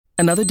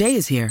Another day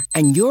is here,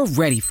 and you're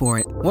ready for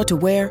it. What to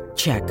wear?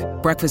 Check.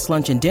 Breakfast,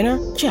 lunch, and dinner?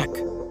 Check.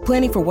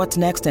 Planning for what's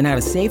next and how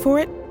to save for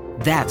it?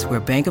 That's where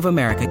Bank of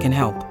America can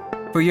help.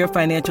 For your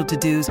financial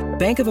to-dos,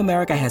 Bank of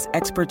America has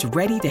experts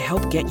ready to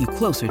help get you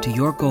closer to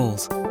your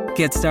goals.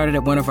 Get started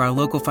at one of our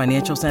local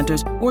financial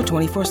centers or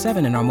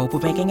 24/7 in our mobile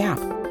banking app.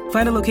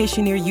 Find a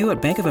location near you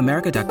at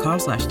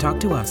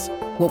bankofamerica.com/talktous.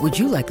 What would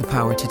you like the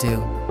power to do?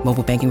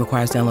 Mobile banking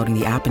requires downloading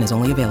the app and is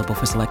only available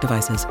for select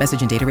devices.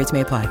 Message and data rates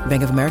may apply.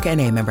 Bank of America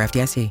N.A., member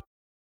FDIC.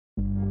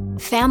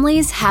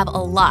 Families have a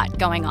lot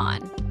going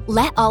on.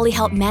 Let Ollie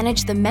help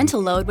manage the mental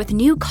load with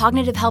new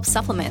cognitive help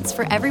supplements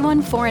for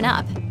everyone 4 and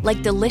up,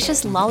 like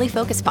delicious Lolly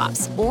Focus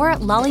Pops or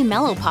Lolly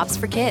Mellow Pops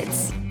for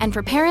kids. And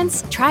for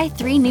parents, try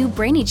 3 new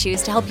Brainy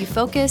Chews to help you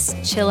focus,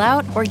 chill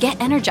out, or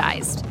get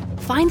energized.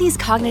 Find these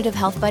cognitive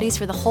health buddies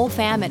for the whole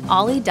fam at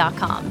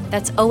ollie.com.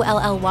 That's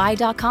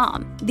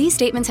OLLY.com. These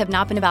statements have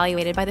not been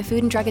evaluated by the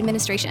Food and Drug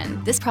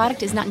Administration. This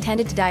product is not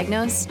intended to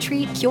diagnose,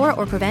 treat, cure,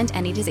 or prevent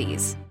any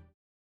disease.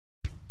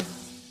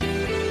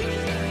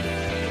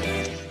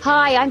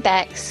 Hi, I'm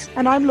Bex.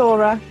 And I'm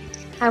Laura.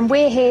 And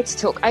we're here to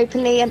talk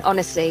openly and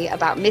honestly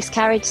about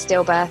miscarriage,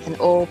 stillbirth, and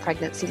all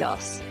pregnancy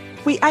loss.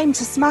 We aim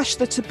to smash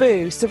the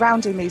taboo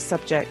surrounding these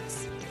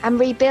subjects and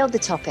rebuild the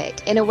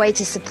topic in a way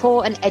to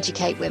support and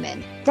educate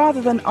women,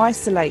 rather than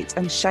isolate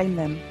and shame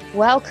them.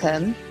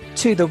 Welcome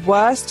to the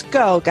worst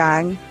girl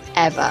gang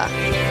ever.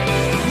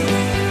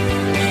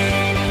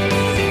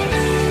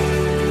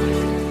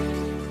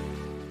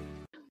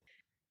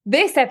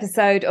 This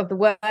episode of The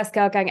Worst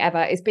Girl Gang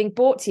Ever is being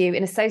brought to you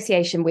in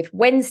association with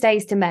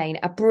Wednesday's Domain,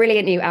 a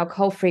brilliant new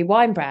alcohol-free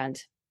wine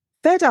brand.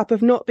 Fed up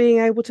of not being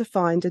able to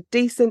find a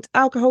decent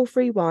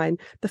alcohol-free wine,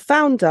 the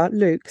founder,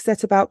 Luke,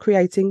 set about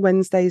creating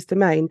Wednesday's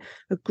Domain,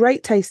 a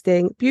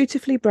great-tasting,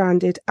 beautifully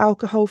branded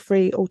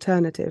alcohol-free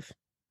alternative.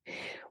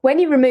 When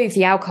you remove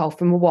the alcohol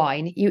from a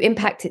wine, you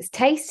impact its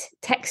taste,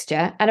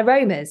 texture, and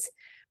aromas.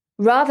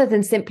 Rather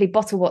than simply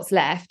bottle what's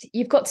left,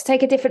 you've got to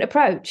take a different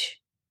approach.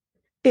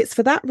 It's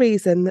for that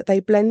reason that they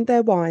blend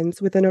their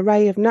wines with an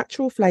array of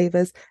natural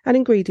flavours and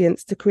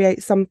ingredients to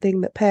create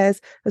something that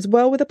pairs as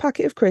well with a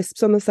packet of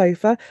crisps on the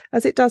sofa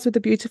as it does with a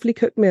beautifully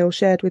cooked meal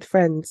shared with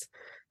friends.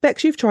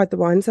 Bex, you've tried the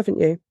wines, haven't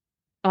you?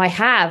 I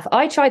have.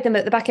 I tried them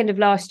at the back end of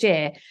last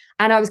year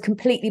and I was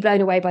completely blown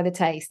away by the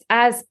taste.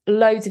 As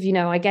loads of you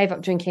know, I gave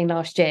up drinking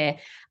last year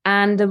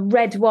and the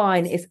red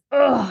wine is,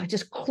 I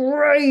just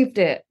craved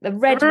it. The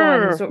red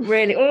wine was what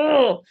really,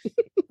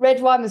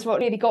 red wine was what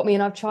really got me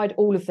and I've tried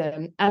all of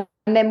them. And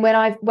then when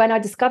I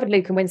discovered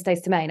Luke and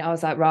Wednesday's Domain, I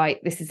was like,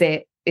 right, this is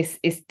it.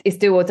 It's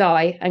do or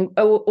die, and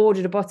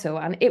ordered a bottle.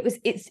 And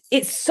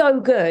it's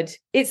so good.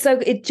 It's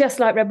just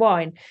like red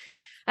wine.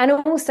 And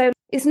also,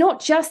 it's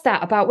not just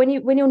that about when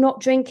you're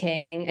not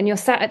drinking and you're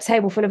sat at a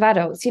table full of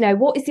adults, you know,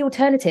 what is the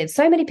alternative?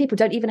 So many people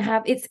don't even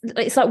have, it's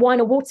like wine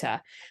or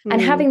water.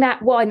 And having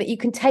that wine that you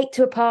can take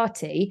to a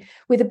party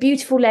with a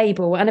beautiful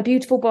label and a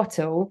beautiful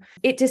bottle,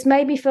 it just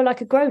made me feel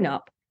like a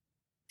grown-up.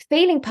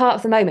 Feeling part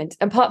of the moment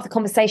and part of the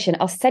conversation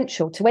are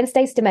central to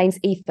Wednesday's Domain's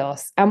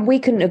ethos, and we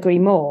couldn't agree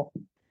more.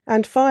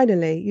 And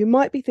finally, you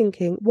might be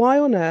thinking, why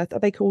on earth are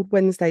they called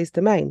Wednesday's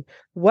Domain?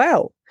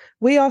 Well,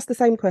 we asked the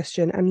same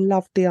question and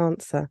loved the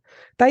answer.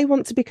 They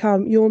want to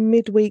become your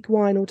midweek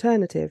wine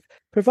alternative,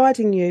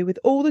 providing you with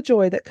all the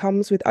joy that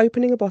comes with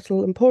opening a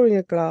bottle and pouring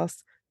a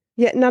glass,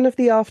 yet none of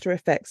the after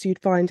effects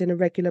you'd find in a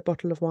regular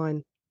bottle of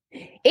wine.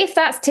 If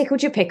that's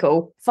tickled your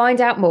pickle, find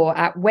out more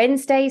at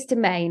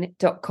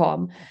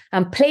wednesdaysdomain.com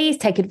and please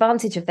take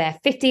advantage of their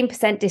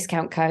 15%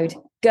 discount code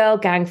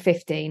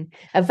GIRLGANG15,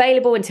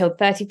 available until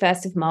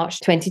 31st of March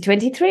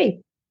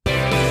 2023.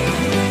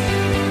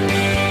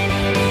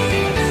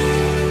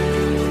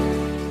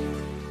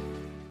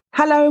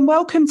 Hello and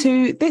welcome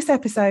to this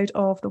episode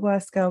of The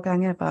Worst Girl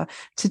Gang Ever.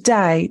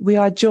 Today we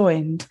are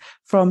joined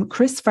from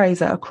Chris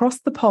Frazier across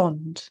the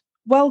pond.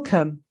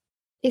 Welcome.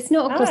 It's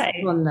not across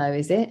the pond though,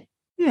 is it?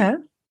 Yeah.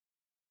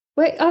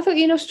 Wait, I thought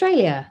you were in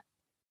Australia.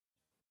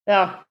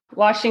 Oh,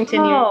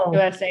 Washington,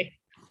 USA.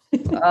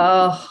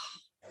 Oh,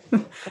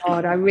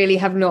 God, I really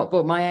have not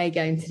brought my A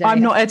game today.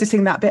 I'm not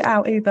editing that bit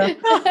out either.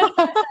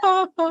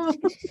 I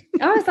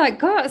was like,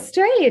 God,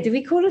 Australia. Do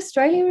we call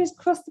Australia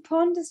across the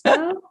pond as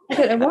well? I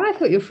don't know why I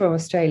thought you were from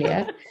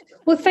Australia.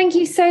 Well, thank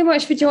you so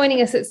much for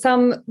joining us at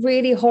some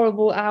really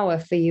horrible hour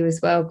for you as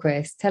well,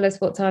 Chris. Tell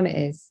us what time it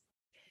is.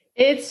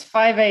 It's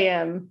 5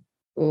 a.m.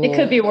 Ooh. It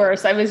could be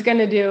worse. I was going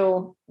to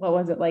do, what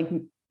was it, like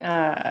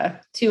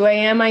 2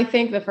 a.m., I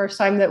think, the first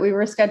time that we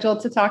were scheduled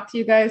to talk to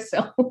you guys.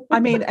 So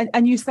I mean,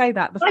 and you say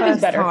that the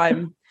first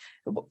time.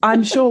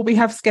 I'm sure we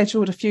have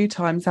scheduled a few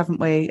times, haven't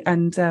we?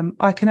 And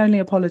I can only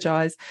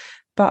apologise.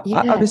 But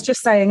yeah. I was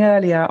just saying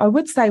earlier, I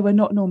would say we're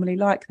not normally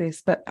like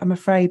this, but I'm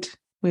afraid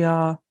we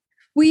are.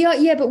 We are,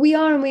 yeah, but we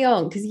are and we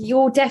aren't, because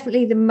you're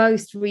definitely the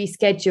most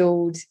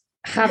rescheduled.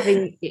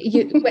 Having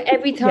you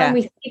every time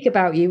we speak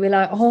about you, we're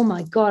like, oh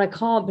my God, I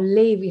can't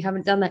believe we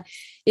haven't done that.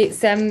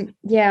 It's I'm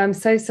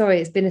so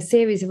sorry. It's been a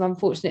series of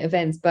unfortunate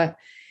events, but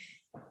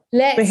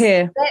We're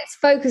here. Let's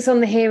focus on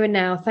the here and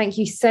now. Thank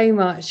you so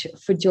much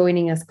for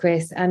joining us,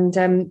 Chris. And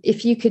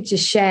if you could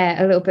just share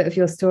a little bit of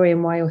your story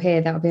and why you're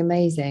here, that would be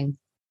amazing.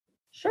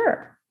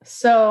 Sure.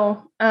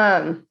 So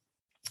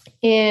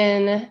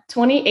in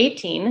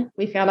 2018,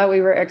 we found out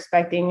we were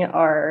expecting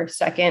our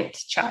second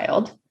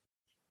child.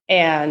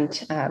 And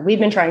we'd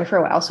been trying for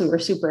a while, so we were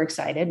super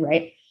excited,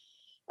 right?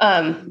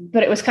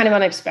 But it was kind of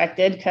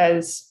unexpected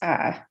because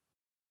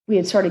we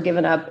had sort of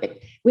given up.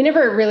 We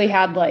never really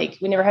had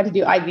we never had to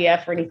do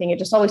IVF or anything. It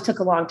just always took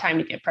a long time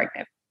to get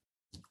pregnant.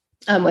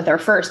 With our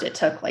first, it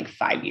took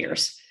 5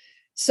 years.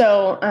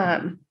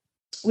 So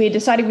we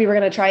decided we were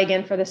going to try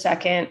again for the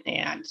second,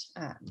 and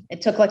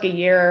it took a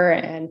year.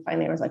 And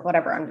finally, I was like,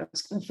 whatever, I'm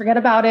just going to forget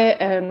about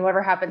it, and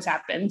whatever happens,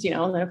 happens,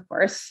 And then, of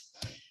course,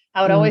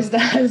 how it always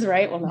does,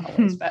 right? Well, not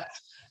always, but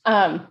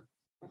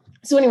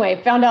so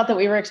anyway, found out that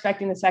we were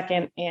expecting the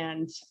second,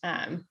 and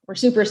we're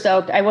super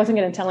stoked. I wasn't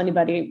going to tell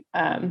anybody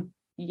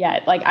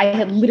yet. I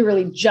had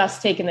literally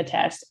just taken the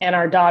test, and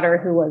our daughter,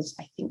 who was,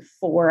 I think,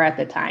 4 at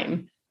the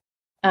time,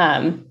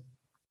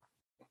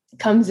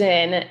 comes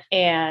in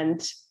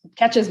and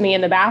catches me in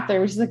the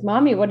bathroom. She's like,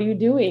 "Mommy, what are you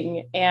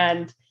doing?"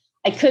 And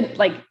I couldn't,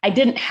 I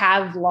didn't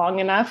have long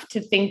enough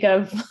to think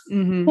of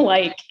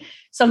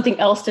something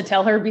else to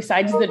tell her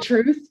besides the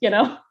truth,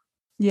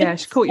 Yeah,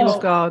 she caught you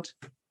off guard.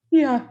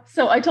 Yeah.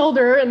 So I told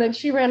her, and then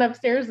she ran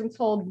upstairs and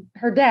told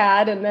her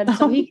dad. And then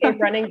so he came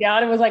running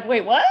down and was like,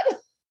 "Wait, what?"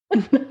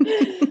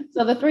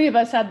 So the three of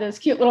us had this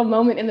cute little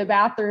moment in the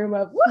bathroom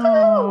of,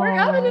 "Whoa, we're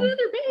having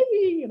another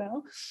baby,"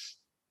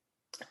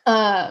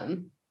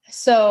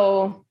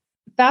 So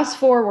fast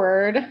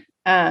forward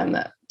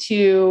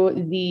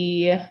to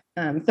the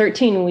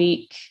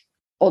 13-week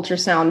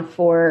ultrasound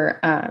for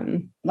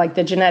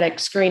the genetic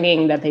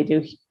screening that they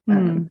do.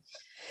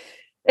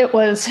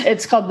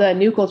 It's called the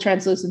nuchal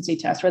translucency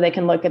test, where they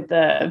can look at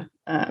the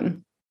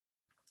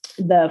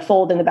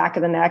fold in the back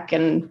of the neck,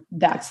 and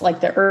that's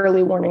the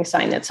early warning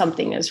sign that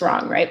something is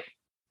wrong, right?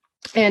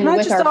 And can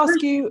I just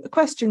ask you a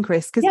question,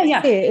 Chris? Because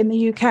here in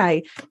the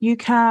UK, you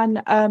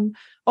can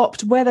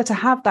opt whether to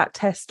have that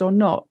test or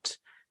not.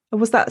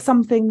 Was that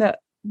something that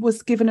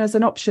was given as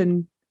an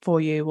option for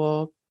you,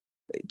 or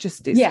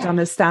just it's done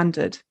as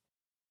standard?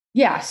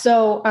 Yeah.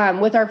 So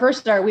with our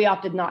first daughter, we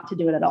opted not to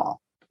do it at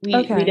all.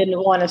 We didn't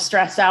want to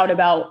stress out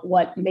about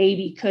what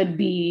maybe could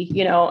be,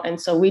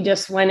 and so we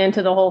just went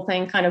into the whole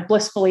thing kind of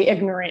blissfully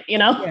ignorant,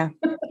 Yeah.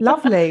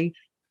 Lovely.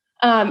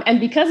 And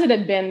because it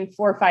had been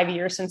 4 or 5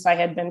 years since I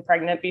had been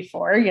pregnant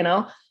before,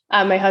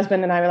 my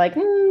husband and I were like,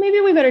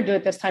 maybe we better do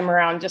it this time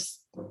around.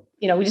 Just,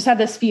 we just had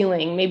this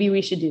feeling, maybe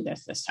we should do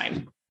this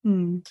time.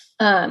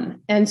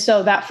 And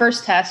so that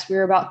first test, we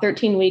were about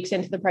 13 weeks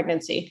into the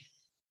pregnancy,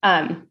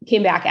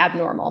 came back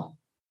abnormal.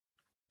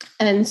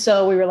 And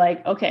so we were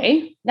like,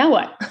 okay, now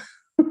what?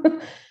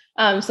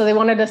 So they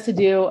wanted us to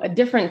do a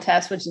different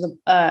test, which is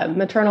a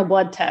maternal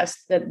blood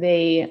test that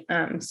they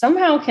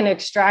somehow can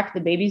extract the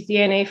baby's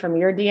DNA from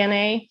your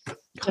DNA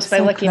just by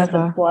looking at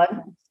the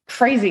blood.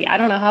 Crazy. I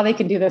don't know how they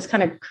can do this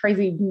kind of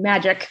crazy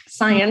magic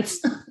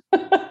science.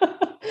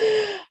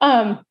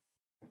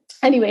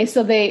 Anyway,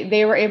 so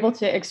they were able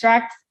to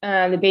extract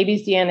the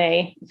baby's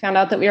DNA, found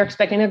out that we were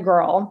expecting a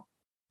girl,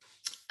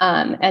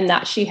 and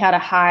that she had a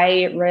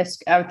high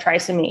risk of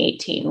trisomy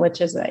 18, which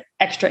is an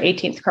extra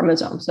 18th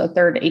chromosome, so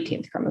third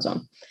 18th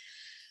chromosome.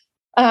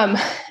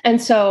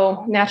 And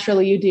so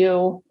naturally you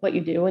do what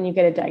you do when you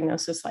get a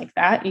diagnosis like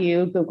that.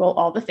 You Google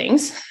all the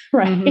things,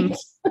 right?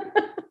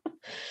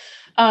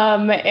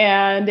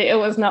 And it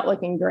was not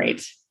looking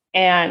great.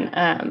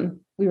 And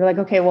we were like,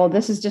 okay, well,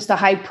 this is just a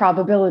high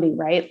probability,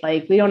 right?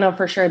 We don't know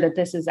for sure that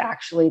this is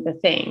actually the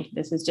thing.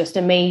 This is just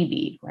a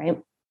maybe,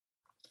 right?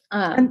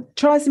 And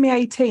trisomy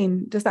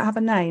 18, does that have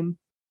a name?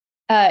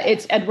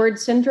 It's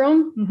Edwards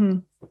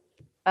syndrome.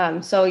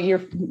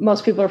 So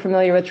most people are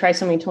familiar with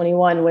trisomy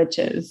 21, which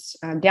is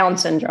Down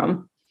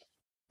syndrome.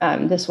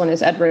 This one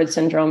is Edwards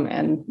syndrome,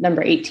 and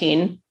number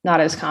 18, not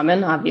as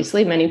common.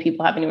 Obviously, many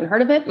people haven't even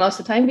heard of it most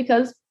of the time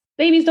because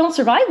babies don't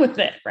survive with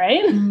it,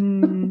 right?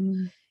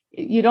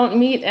 You don't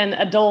meet an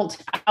adult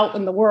out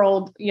in the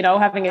world,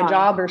 having a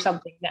job or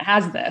something that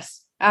has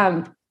this.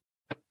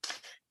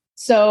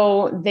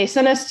 So they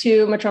sent us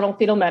to maternal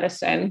fetal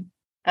medicine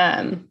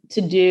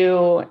to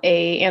do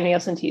a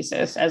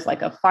amniocentesis as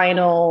a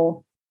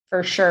final,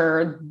 for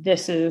sure,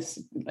 this is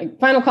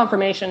final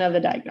confirmation of the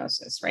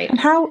diagnosis, right? And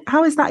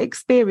how is that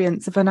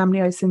experience of an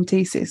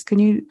amniocentesis? Can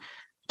you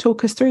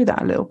talk us through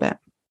that a little bit?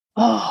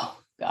 Oh,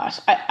 gosh,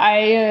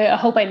 I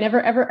hope I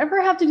never, ever,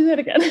 ever have to do that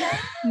again.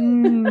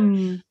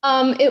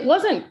 It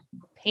wasn't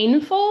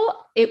painful.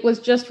 It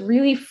was just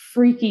really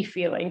freaky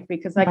feeling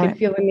because I could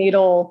feel the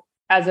needle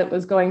as it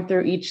was going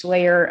through each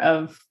layer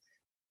of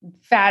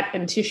fat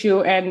and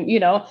tissue. And,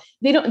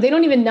 they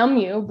don't even numb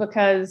you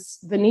because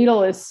the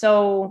needle is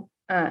so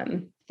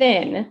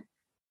thin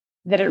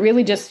that it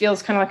really just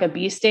feels kind of like a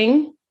bee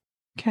sting.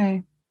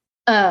 Okay.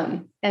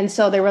 And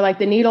so they were like,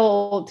 the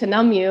needle to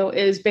numb you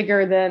is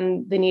bigger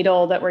than the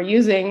needle that we're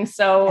using.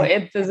 So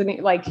it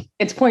doesn't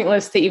it's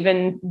pointless to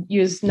even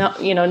use,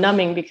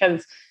 numbing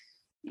because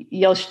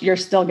you're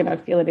still going to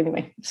feel it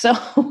anyway. So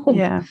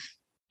Yeah.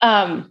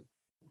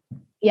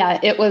 Yeah,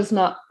 it was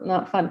not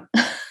fun.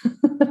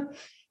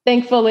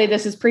 Thankfully,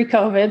 this is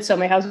pre-COVID. So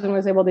my husband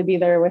was able to be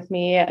there with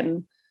me,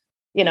 and,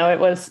 it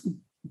was,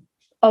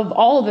 of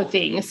all the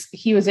things,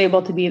 he was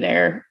able to be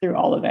there through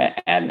all of it.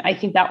 And I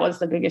think that was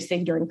the biggest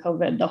thing during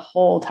COVID. The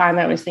whole time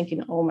I was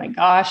thinking, oh my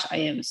gosh, I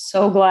am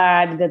so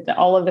glad that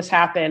all of this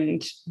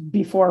happened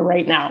before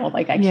right now.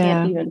 Like, I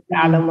can't even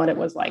fathom what it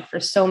was like for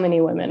so many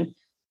women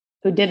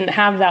who didn't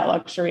have that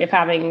luxury of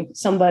having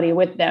somebody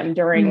with them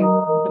during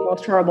the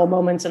most horrible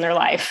moments in their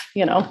life,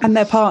 And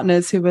their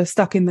partners who were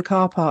stuck in the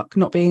car park,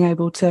 not being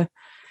able to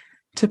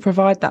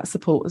provide that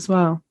support as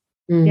well.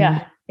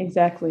 Yeah,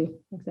 exactly.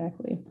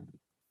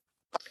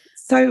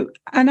 So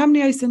an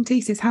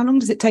amniocentesis, how long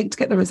does it take to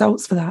get the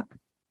results for that?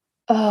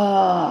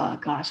 Oh,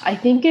 gosh. I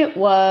think it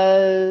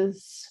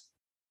was,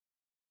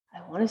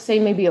 I want to say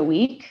maybe a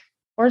week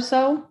or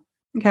so.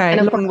 Okay,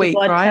 and long week,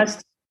 right?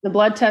 The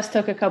blood test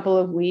took a couple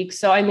of weeks.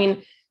 So, I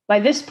mean,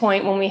 by this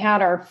point, when we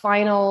had our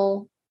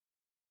final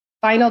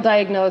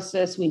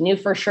diagnosis, we knew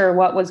for sure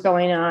what was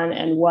going on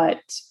and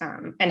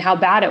and how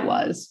bad it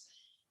was.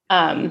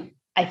 I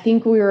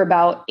think we were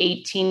about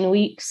 18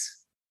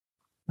 weeks.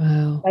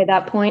 Wow. By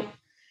that point.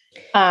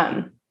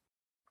 And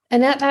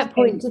at that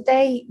point, when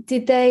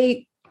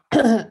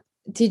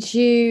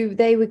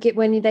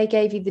they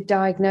gave you the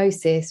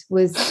diagnosis,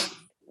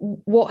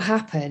 what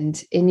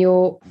happened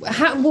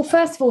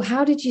first of all,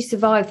 how did you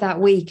survive that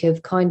week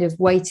of kind of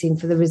waiting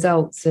for the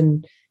results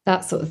and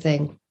that sort of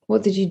thing?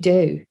 What did you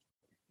do?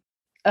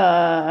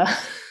 A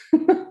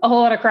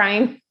whole lot of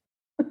crying.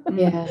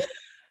 Yeah.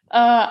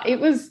 It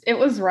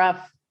was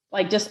rough.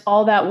 Like, just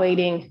all that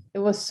waiting. It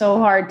was so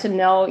hard to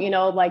know,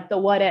 like the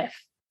what if,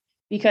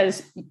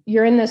 because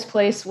you're in this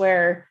place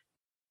where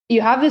you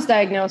have this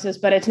diagnosis,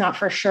 but it's not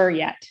for sure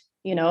yet,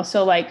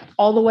 so like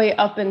all the way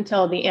up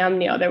until the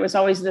amnio, there was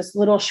always this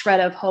little shred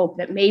of hope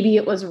that maybe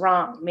it was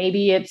wrong.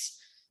 Maybe it's,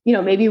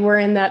 maybe we're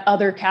in that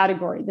other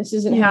category. This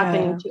isn't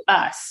happening to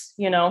us.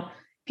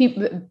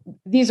 People,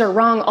 these are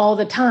wrong all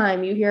the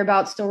time. You hear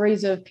about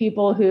stories of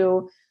people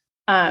who,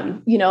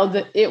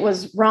 that it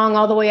was wrong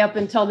all the way up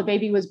until the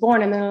baby was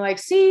born. And then they're like,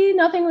 see,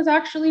 nothing was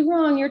actually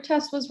wrong. Your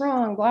test was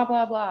wrong, blah,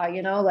 blah, blah,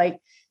 like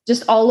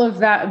just all of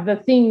that, the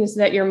things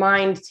that your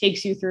mind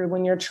takes you through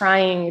when you're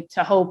trying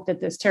to hope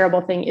that this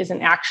terrible thing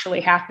isn't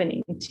actually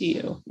happening to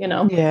you,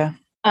 Yeah.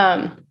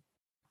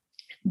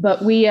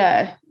 But we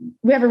have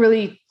a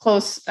really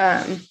close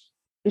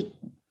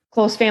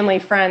family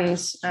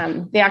friends.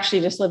 They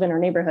actually just live in our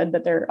neighborhood,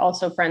 but they're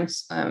also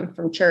friends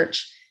from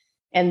church.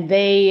 And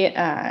they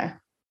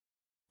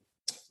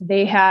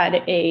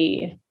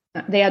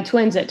had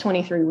twins at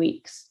 23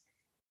 weeks.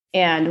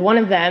 And one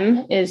of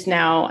them is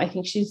now, I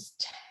think she's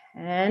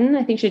 10.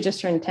 I think she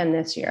just turned 10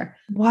 this year.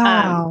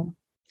 Wow.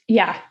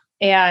 Yeah.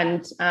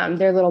 And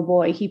their little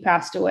boy, he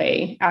passed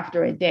away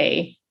after a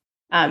day.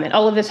 And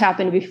all of this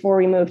happened before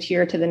we moved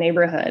here to the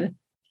neighborhood.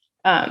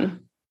 And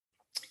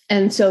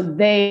so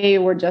they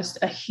were just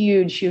a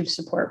huge, huge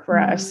support for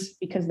us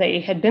because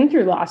they had been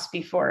through loss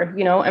before,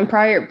 and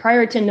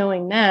prior to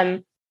knowing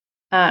them,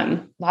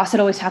 loss had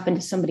always happened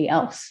to somebody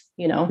else,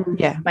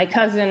 Yeah. My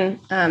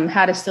cousin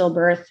had a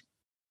stillbirth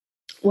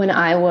when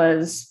I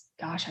was,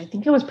 I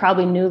think I was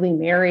probably newly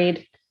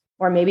married,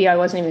 or maybe I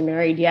wasn't even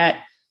married yet.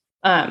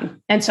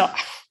 And so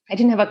I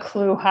didn't have a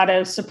clue how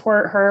to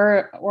support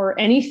her or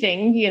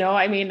anything,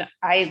 I mean,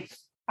 I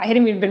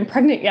hadn't even been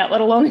pregnant yet,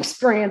 let alone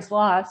experience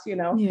loss,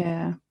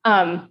 Yeah.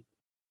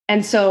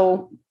 And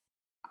so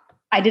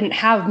I didn't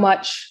have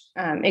much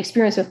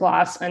experience with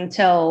loss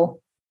until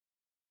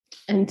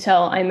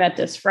I met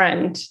this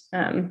friend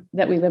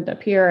that we lived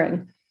up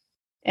here.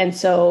 And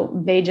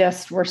so they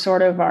just were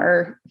sort of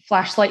our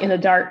flashlight in the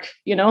dark,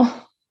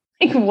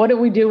 like, what do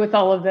we do with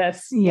all of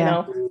this?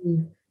 Yeah.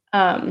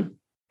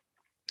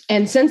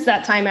 And since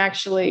that time,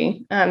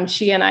 actually,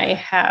 she and I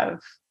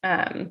have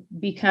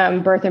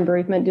become birth and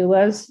bereavement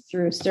doulas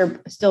through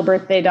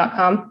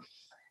stillbirthday.com.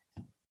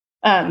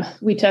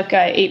 We took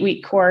a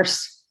 8-week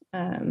course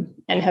and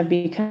have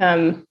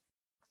become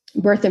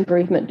birth and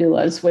bereavement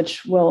doulas,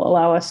 which will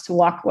allow us to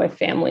walk with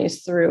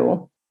families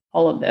through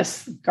all of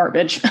this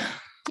garbage.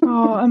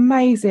 Oh,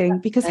 amazing.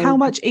 Because how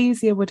much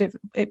easier would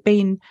it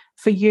been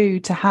for you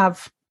to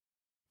have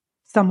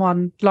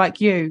someone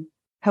like you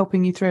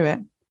helping you through it?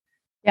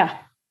 Yeah.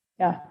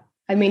 Yeah.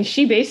 I mean,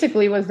 she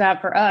basically was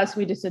that for us.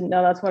 We just didn't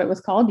know that's what it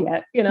was called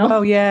yet,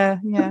 Oh, yeah.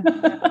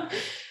 Yeah.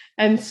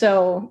 And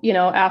so,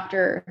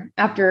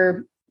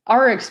 after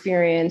our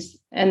experience,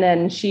 and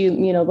then she,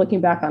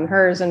 looking back on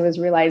hers and was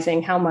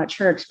realizing how much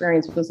her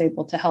experience was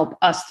able to help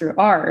us through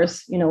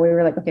ours, we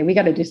were like, okay, we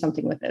got to do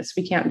something with this.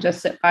 We can't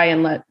just sit by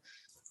and let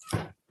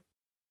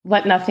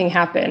nothing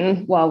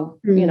happen while,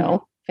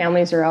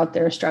 families are out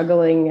there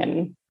struggling,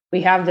 and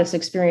we have this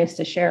experience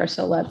to share.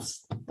 So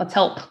let's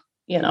help,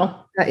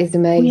 That is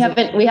amazing.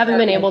 We haven't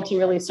been able to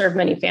really serve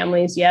many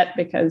families yet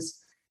because,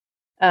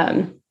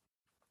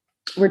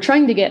 we're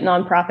trying to get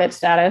nonprofit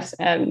status,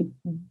 and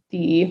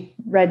the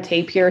red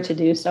tape here to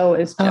do so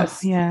is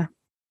just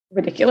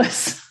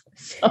ridiculous.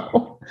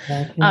 So,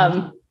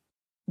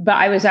 but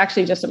I was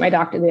actually just at my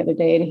doctor the other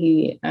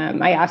day,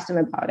 and I asked him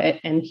about it,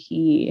 and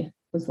he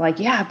was like,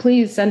 yeah,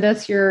 please send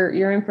us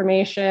your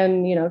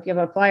information. You know, if you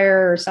have a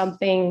flyer or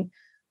something,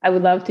 I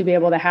would love to be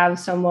able to have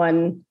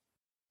someone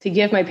to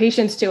give my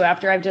patients to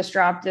after I've just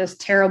dropped this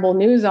terrible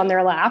news on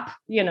their lap,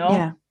 you know.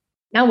 Yeah.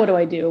 Now what do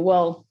I do?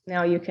 Well,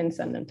 now you can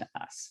send them to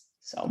us.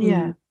 So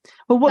yeah.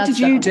 Well, what did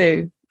you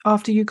do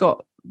after you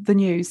got the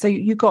news? So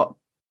you got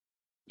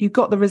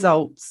the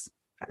results.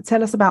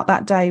 Tell us about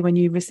that day when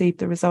you received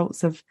the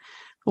results of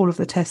all of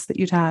the tests that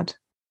you'd had.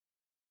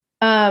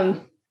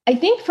 I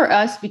think for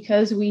us,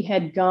 because we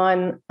had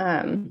gone,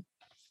 so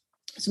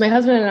my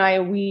husband and I,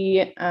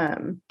 we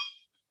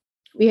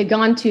had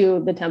gone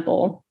to the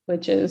temple,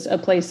 which is a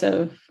place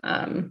of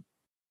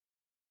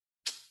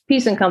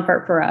peace and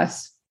comfort for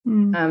us,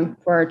 for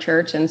our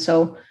church. And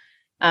so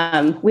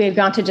we had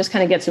gone to just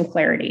kind of get some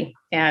clarity.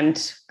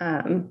 And,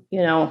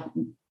 you know,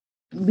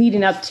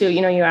 leading up to,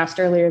 you know, you asked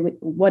earlier,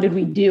 what did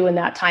we do in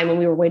that time when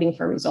we were waiting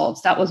for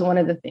results? That was one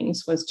of the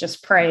things, was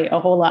just pray a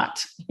whole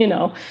lot, you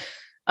know.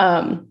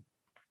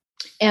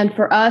 And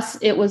for us,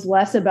 it was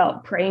less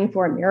about praying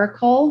for a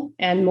miracle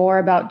and more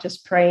about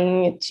just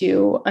praying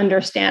to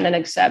understand and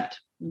accept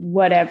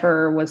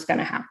whatever was going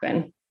to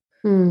happen,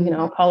 you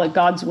know, call it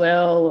God's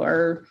will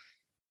or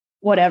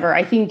whatever.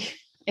 I think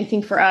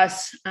for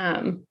us,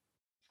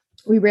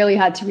 we really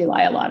had to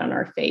rely a lot on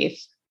our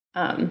faith.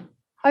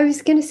 I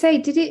was going to say,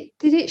 did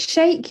it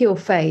shake your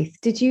faith?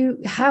 Did you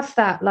have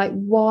that, like,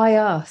 why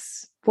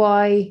us?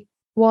 Why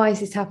is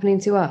this happening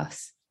to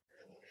us?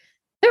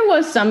 There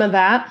was some of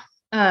that.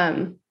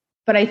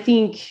 But I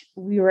think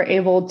we were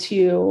able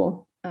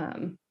to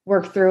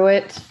work through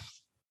it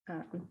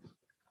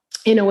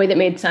in a way that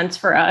made sense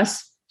for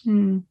us.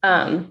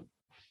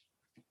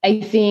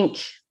 I think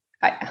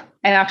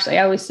I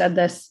always said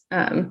this.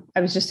 I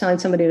was just telling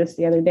somebody this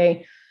the other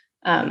day.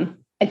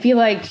 I feel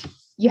like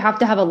you have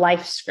to have a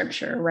life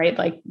scripture, right?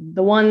 Like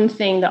the one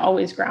thing that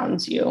always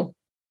grounds you.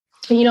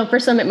 And, you know, for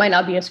some, it might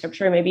not be a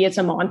scripture. Maybe it's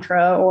a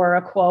mantra or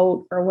a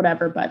quote or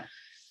whatever. But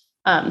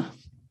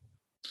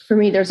for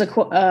me, there's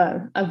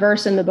a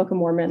verse in the Book of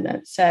Mormon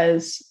that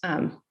says,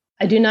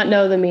 I do not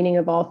know the meaning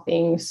of all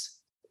things.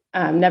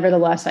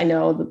 Nevertheless, I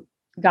know that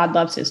God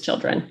loves his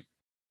children.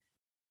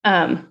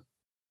 And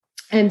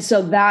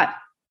so that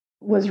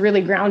was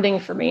really grounding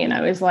for me. And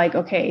I was like,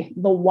 okay,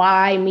 the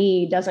why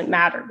me doesn't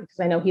matter, because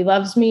I know he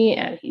loves me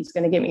and he's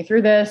going to get me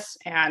through this.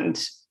 And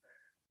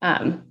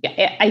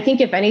I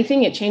think if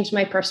anything, it changed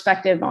my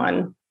perspective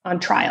on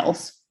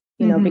trials,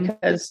 you know,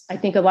 because I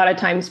think a lot of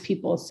times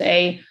people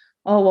say,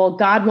 oh, well,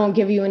 God won't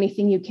give you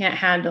anything you can't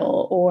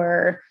handle,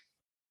 or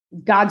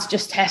God's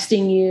just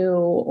testing you,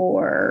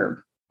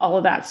 or all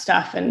of that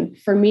stuff. And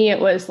for me, it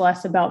was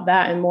less about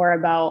that and more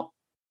about,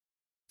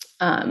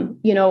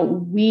 you know,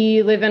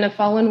 we live in a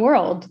fallen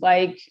world.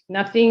 Like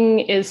nothing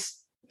is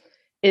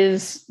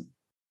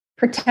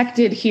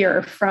protected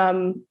here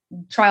from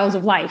trials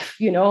of life,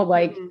 you know,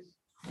 like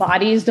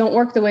bodies don't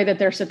work the way that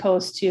they're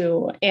supposed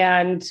to.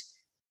 And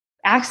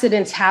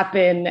accidents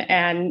happen.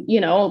 And,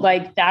 you know,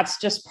 like that's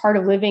just part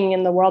of living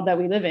in the world that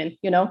we live in,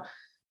 you know?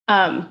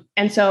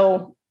 And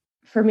so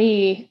for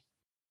me,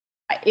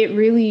 it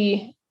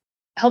really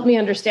helped me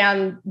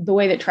understand the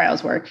way that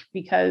trials work,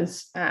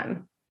 because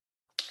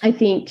I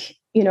think,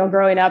 you know,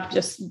 growing up,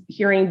 just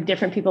hearing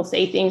different people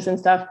say things and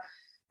stuff,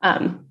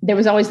 there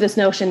was always this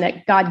notion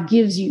that God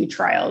gives you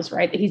trials,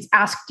 right? That he's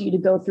asked you to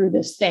go through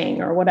this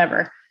thing or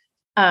whatever.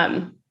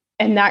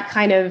 And that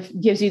kind of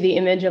gives you the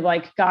image of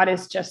like, God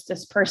is just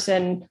this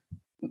person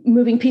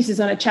moving pieces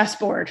on a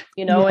chessboard,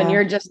 you know, and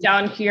you're just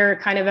down here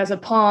kind of as a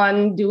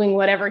pawn doing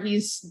whatever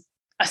he's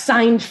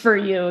assigned for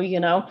you, you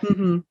know?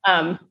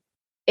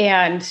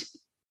 And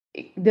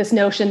this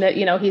notion that,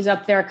 you know, he's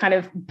up there kind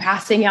of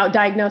passing out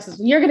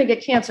diagnoses. You're going to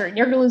get cancer and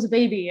you're going to lose a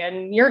baby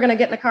and you're going to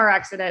get in a car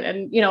accident.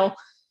 And, you know,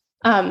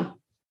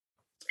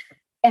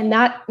 and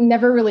that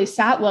never really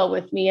sat well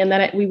with me. And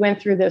then we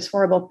went through this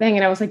horrible thing.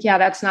 And I was like, yeah,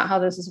 that's not how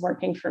this is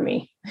working for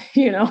me.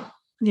 You know,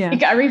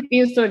 like, I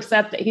refuse to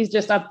accept that he's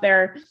just up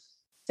there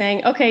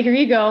saying, okay, here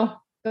you go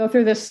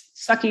through this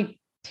sucky,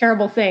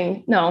 terrible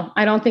thing. No,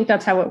 I don't think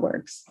that's how it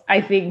works.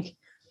 I think,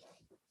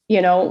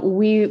 you know,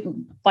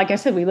 like I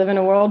said, we live in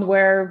a world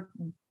where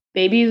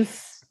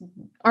babies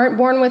aren't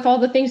born with all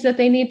the things that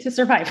they need to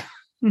survive,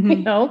 you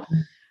know?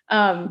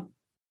 And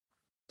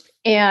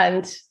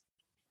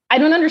I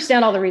don't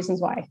understand all the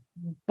reasons why,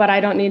 but I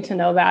don't need to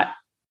know that.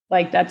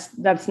 Like,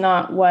 that's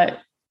not what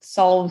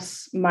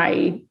solves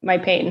my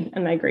pain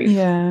and my grief.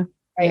 Yeah.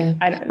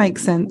 Right?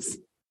 Makes sense.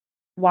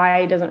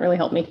 Why doesn't really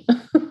help me.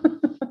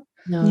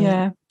 No.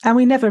 Yeah. And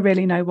we never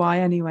really know why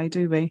anyway,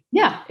 do we?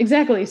 Yeah,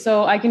 exactly.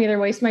 So I can either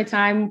waste my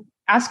time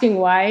asking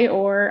why,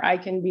 or I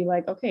can be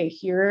like, okay,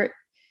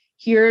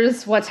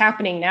 here's what's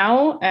happening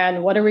now.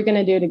 And what are we going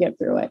to do to get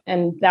through it?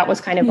 And that was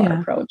kind of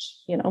our approach,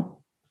 you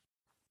know?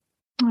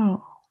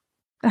 Oh,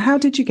 how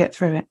did you get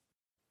through it?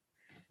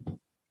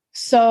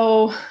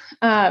 So,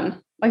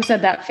 like I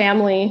said, that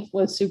family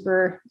was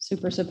super,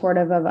 super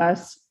supportive of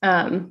us.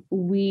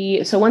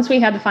 So once we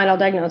had the final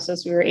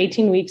diagnosis, we were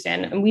 18 weeks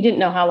in, and we didn't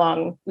know how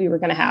long we were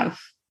going to have,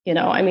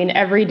 I mean,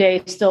 every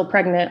day still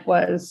pregnant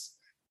was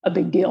a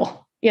big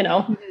deal,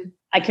 Mm-hmm.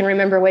 I can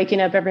remember waking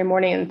up every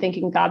morning and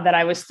thanking God that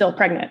I was still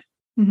pregnant.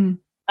 Mm-hmm.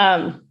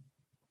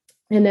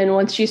 And then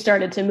once she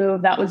started to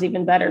move, that was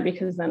even better,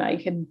 because then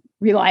I could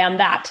rely on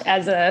that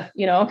as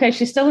okay,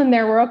 she's still in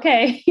there. We're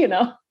okay,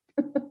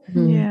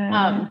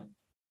 Yeah.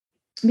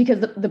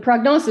 Because the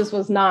prognosis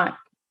was not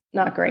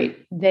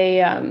great.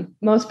 They,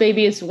 most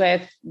babies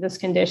with this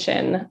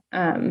condition,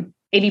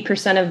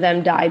 80% of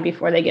them die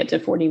before they get to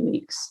 40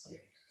 weeks.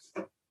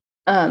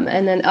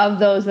 And then of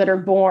those that are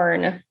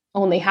born,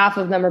 only half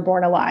of them are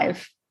born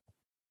alive.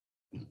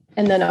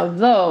 And then of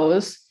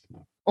those,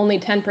 only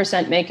 10%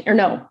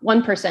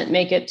 1%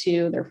 make it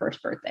to their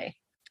first birthday.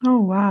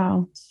 Oh,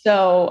 wow.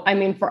 So, I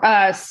mean, for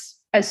us,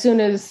 as soon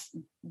as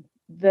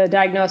the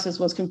diagnosis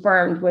was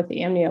confirmed with the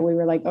amnio, we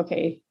were like,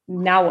 okay,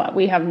 now what?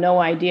 We have no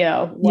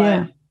idea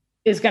what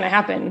is going to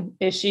happen.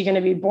 Is she going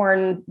to be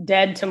born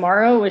dead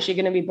tomorrow? Is she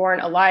going to be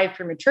born alive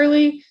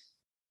prematurely?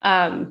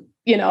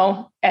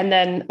 And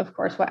then of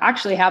course, what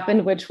actually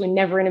happened, which we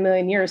never in a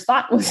million years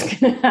thought was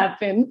going to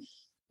happen,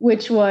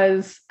 which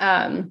was,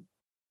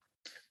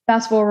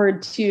 fast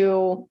forward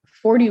to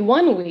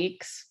 41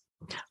 weeks.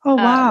 Oh,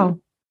 wow.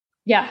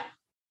 Yeah.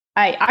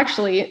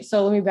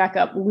 So let me back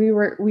up. We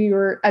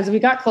were, as we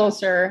got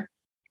closer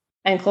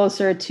and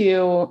closer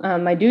to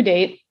my due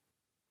date,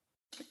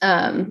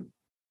 and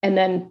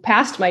then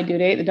past my due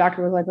date, the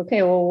doctor was like,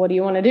 okay, well, what do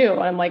you want to do?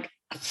 And I'm like,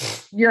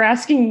 you're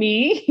asking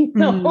me?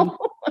 No.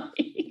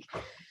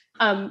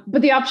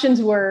 But the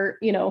options were,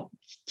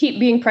 keep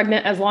being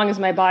pregnant as long as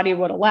my body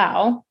would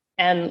allow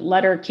and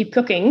let her keep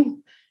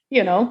cooking,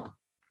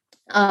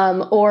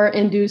 or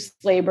induce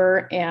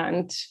labor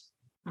and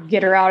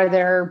get her out of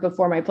there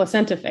before my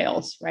placenta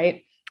fails.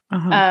 Right.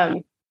 Uh-huh.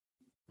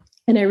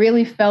 And I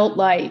really felt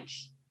like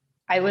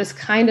I was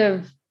kind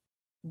of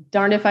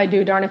darned if I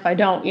do, darned if I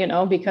don't,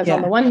 because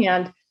on the one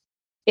hand,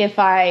 if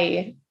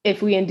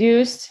we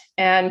induced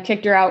and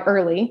kicked her out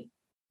early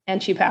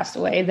and she passed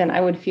away, then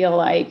I would feel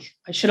like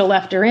I should have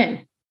left her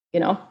in,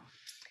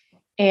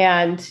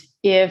 and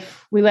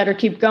if we let her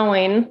keep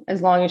going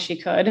as long as she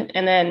could,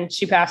 and then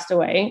she passed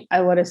away, I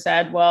would have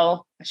said,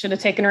 well, I should have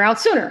taken her out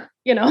sooner,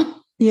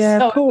 Yeah,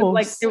 so of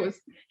course.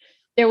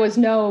 There was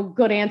no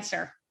good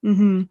answer.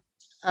 Mm-hmm.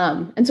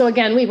 And so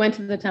again, we went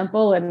to the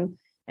temple and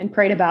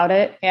prayed about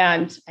it.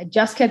 And I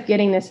just kept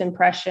getting this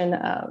impression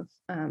of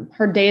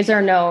her days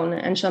are known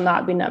and shall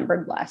not be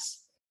numbered less.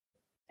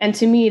 And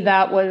to me,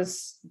 that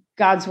was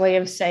God's way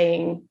of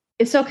saying,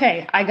 it's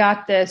okay. I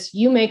got this.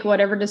 You make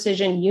whatever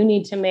decision you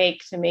need to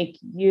make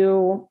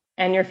you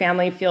and your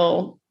family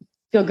feel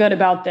good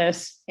about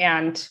this.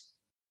 And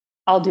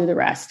I'll do the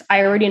rest.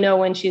 I already know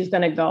when she's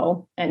going to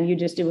go, and you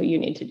just do what you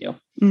need to do.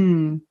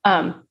 Mm.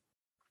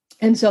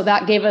 And so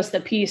that gave us the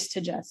peace to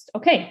just,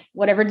 okay,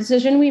 whatever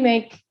decision we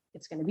make,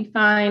 it's going to be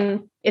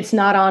fine. It's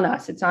not on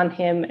us. It's on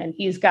him, and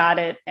he's got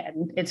it,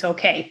 and it's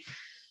okay.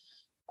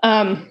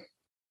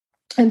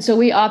 And so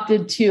we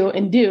opted to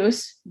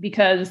induce,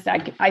 because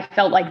I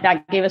felt like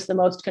that gave us the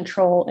most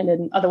control in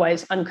an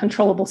otherwise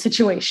uncontrollable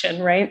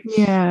situation. Right.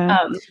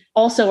 Yeah.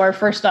 Also, our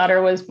first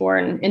daughter was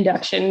born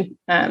induction,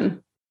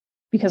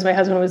 because my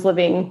husband was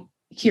living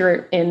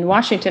here in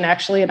Washington,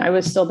 actually, and I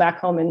was still back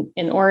home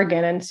in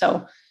Oregon. And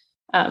so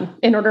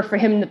in order for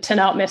him to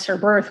not miss her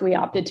birth, we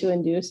opted to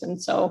induce.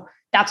 And so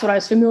that's what I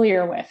was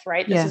familiar with,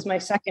 right? This is my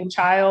second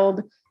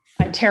child.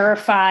 I'm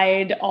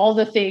terrified, all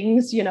the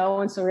things,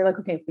 and so we're like,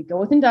 okay, if we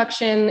go with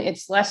induction,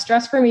 it's less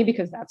stress for me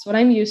because that's what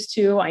I'm used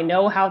to. I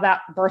know how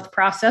that birth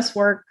process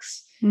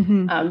works.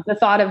 Mm-hmm. The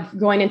thought of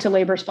going into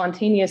labor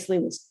spontaneously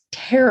was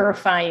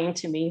terrifying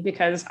to me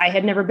because I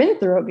had never been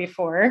through it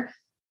before,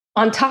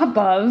 on top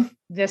of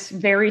this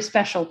very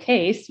special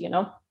case,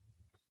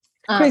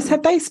 Chris,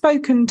 have they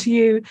spoken to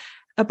you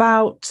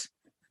about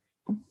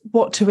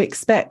what to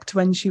expect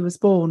when she was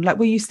born? Like,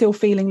 were you still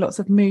feeling lots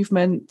of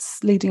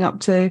movements leading up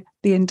to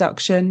the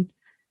induction?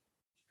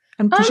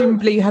 And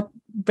presumably you had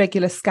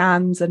regular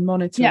scans and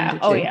monitoring. Yeah.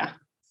 Oh, yeah.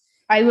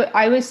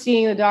 I was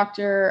seeing the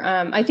doctor.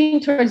 I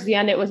think towards the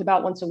end, it was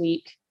about once a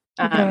week.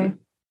 Okay.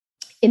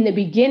 In the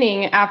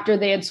beginning, after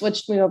they had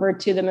switched me over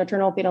to the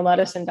maternal fetal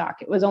medicine doc,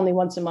 it was only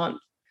once a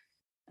month.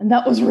 And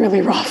that was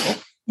really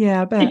rough.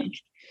 Yeah, I bet.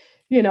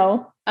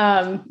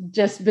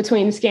 Just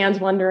between scans,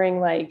 wondering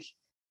like,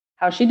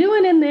 how's she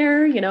doing in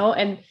there?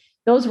 And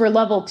those were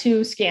level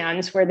 2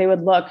 scans where they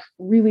would look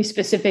really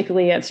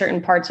specifically at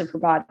certain parts of her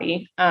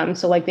body.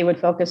 So like they would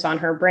focus on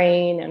her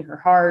brain and her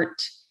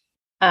heart,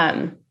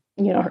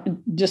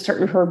 just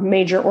her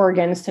major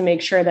organs to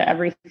make sure that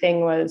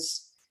everything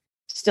was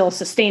still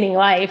sustaining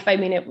life. I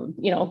mean, it,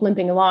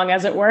 limping along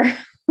as it were.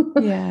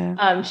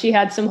 Yeah. She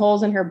had some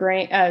holes in her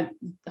brain,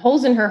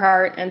 holes in her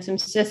heart, and some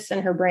cysts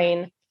in her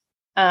brain.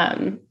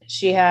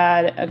 She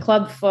had a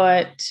club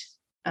foot,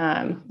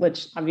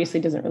 which obviously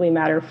doesn't really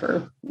matter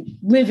for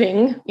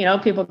living.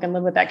 People can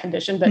live with that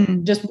condition,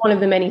 but just one of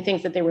the many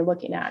things that they were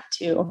looking at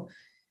too.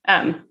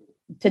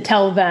 to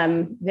tell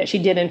them that she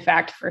did in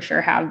fact for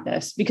sure have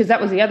this, because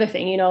that was the other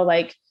thing,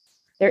 like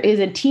there is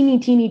a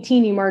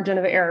teeny margin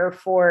of error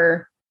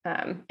for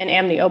an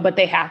amnio, but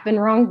they have been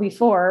wrong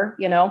before,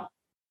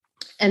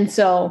 and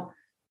so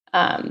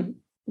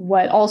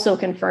what also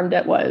confirmed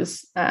it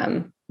was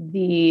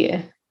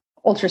the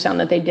ultrasound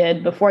that they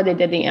did before they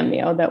did the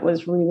amnio that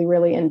was really,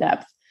 really in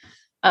depth,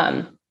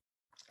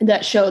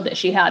 that showed that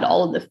she had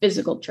all of the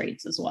physical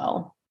traits as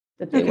well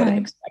that they would have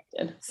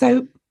expected.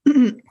 So,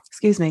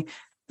 excuse me,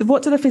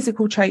 what do the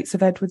physical traits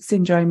of Edwards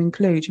syndrome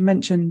include? You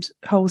mentioned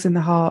holes in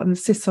the heart and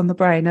cysts on the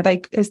brain.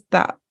 Is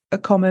that a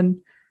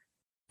common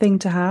thing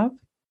to have?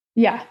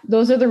 Yeah,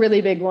 those are the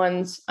really big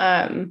ones.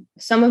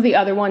 Some of the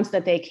other ones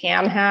that they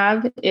can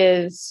have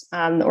is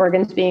the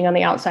organs being on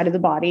the outside of the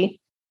body.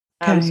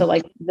 So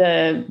like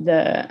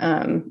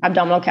the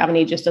abdominal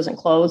cavity just doesn't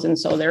close. And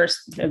so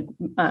there's the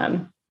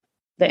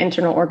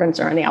internal organs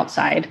are on the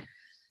outside.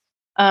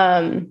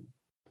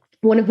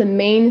 One of the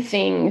main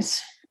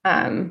things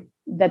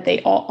that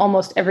they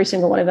almost every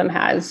single one of them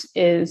has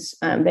is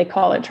they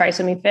call it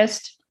trisomy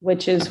fist,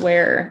 which is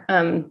where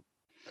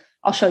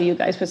I'll show you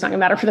guys, but it's not gonna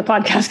matter for the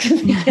podcast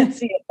because you can't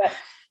see it.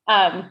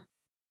 But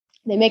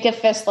they make a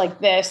fist like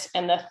this,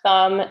 and the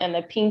thumb and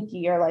the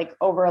pinky are like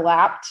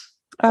overlapped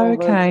over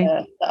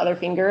the other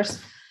fingers.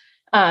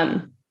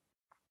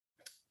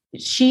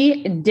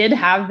 She did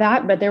have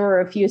that, but there were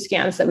a few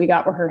scans that we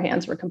got where her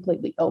hands were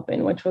completely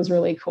open, which was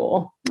really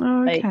cool.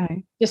 Like,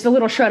 just a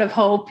little shred of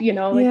hope,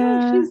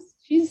 oh,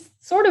 she's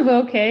sort of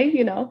okay,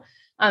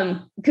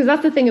 because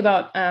that's the thing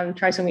about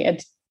trisomy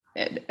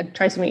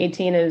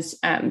 18 is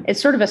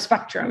it's sort of a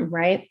spectrum,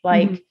 right?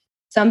 Like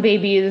some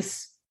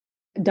babies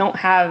don't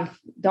have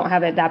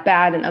it that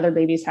bad, and other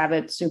babies have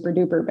it super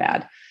duper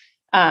bad.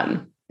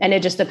 And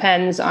it just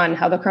depends on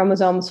how the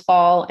chromosomes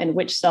fall and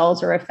which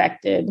cells are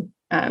affected.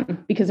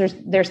 Because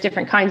there's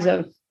different kinds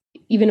of,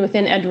 even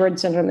within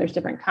Edwards syndrome, there's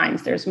different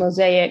kinds. There's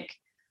mosaic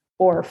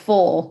or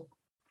full.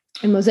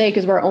 And mosaic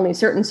is where only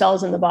certain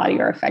cells in the body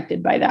are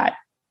affected by that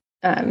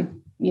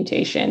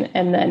mutation.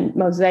 And then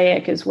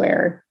mosaic is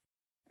where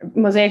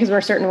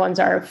certain ones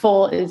are.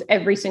 Full is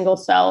every single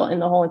cell in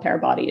the whole entire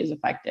body is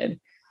affected.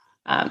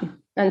 And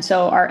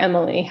so our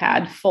Emily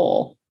had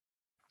full,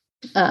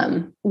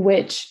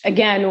 which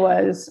again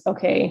was,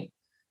 okay,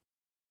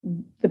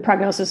 the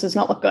prognosis does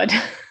not look good.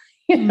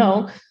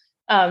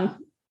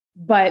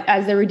 But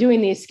as they were doing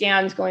these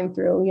scans going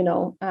through,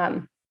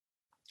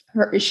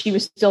 she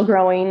was still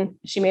growing.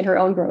 She made her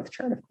own growth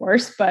chart, of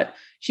course, but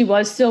she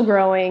was still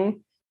growing.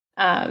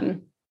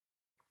 Everything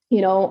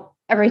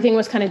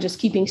was kind of just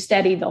keeping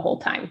steady the whole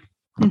time,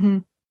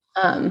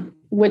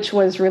 which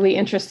was really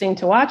interesting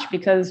to watch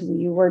because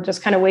we were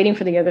just kind of waiting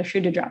for the other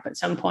shoe to drop at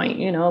some point,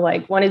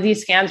 like one of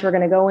these scans we're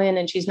going to go in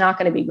and she's not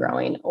going to be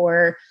growing,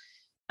 or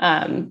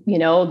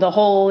the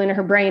hole in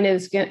her brain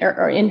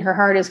or in her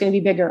heart is going to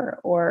be bigger,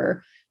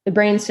 or the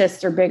brain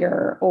cysts are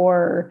bigger,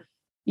 or,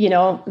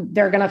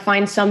 they're going to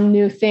find some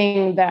new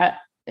thing that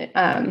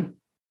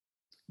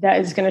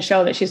is going to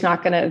show that she's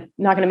not going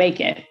to make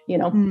it,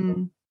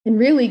 and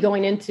really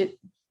going into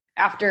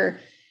after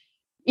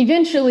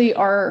eventually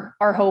our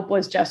hope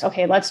was just,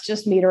 okay, let's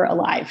just meet her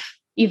alive.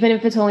 Even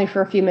if it's only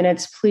for a few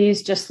minutes,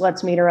 please just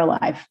let's meet her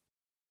alive.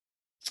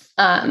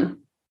 And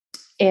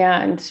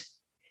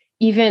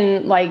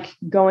even like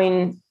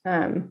going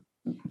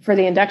for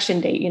the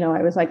induction date,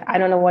 I was like, I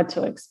don't know what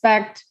to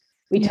expect.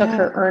 We took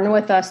her urn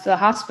with us to the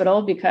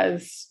hospital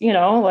because, we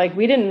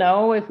didn't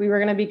know if we were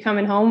going to be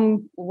coming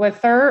home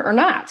with her or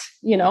not,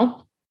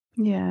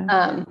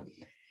 Yeah.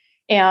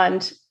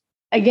 And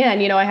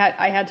again,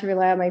 I had to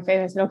rely on my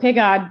faith. I said, okay,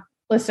 God,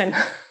 listen,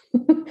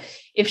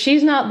 if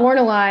she's not born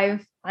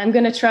alive, I'm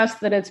going to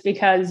trust that it's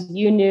because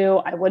you knew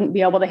I wouldn't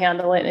be able to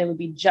handle it. And it would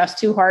be just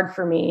too hard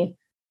for me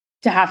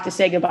to have to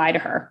say goodbye to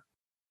her.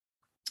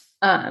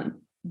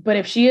 But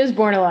if she is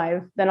born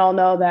alive, then I'll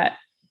know that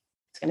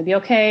it's going to be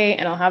okay.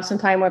 And I'll have some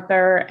time with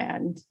her.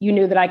 And you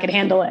knew that I could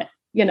handle it,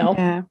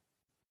 Yeah.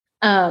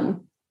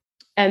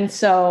 And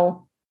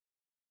so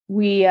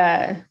we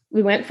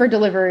went for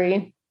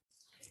delivery.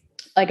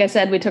 Like I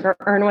said, we took our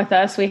urn with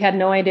us. We had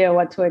no idea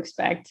what to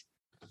expect.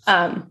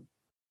 And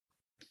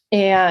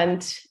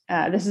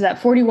this is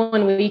at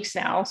 41 weeks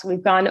now. So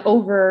we've gone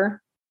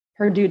over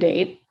her due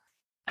date,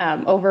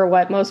 over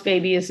what most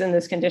babies in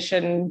this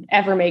condition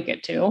ever make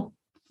it to.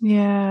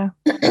 Yeah.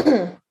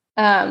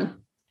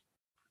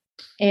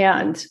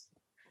 And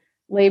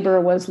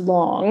labor was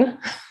long,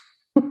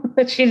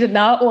 but she did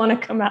not want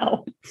to come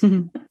out.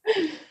 And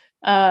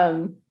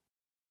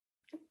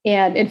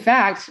in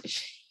fact,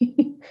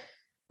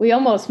 we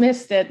almost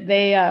missed it.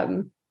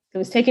 It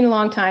was taking a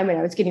long time and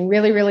I was getting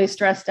really, really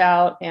stressed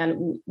out.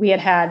 And we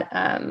had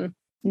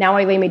Now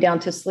I Lay Me Down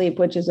to Sleep,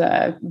 which is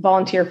a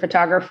volunteer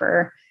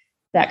photographer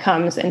that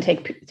comes and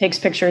takes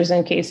pictures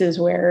in cases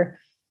where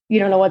you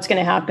don't know what's going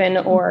to happen,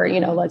 or,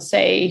 let's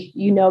say,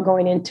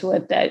 going into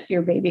it that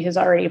your baby has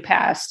already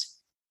passed.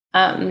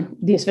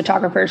 These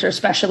photographers are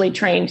specially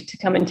trained to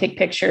come and take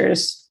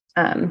pictures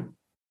of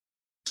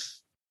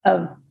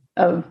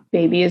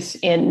babies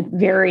in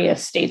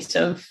various states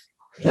of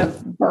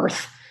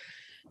birth.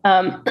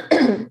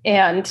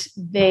 And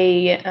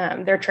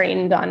they're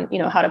trained on,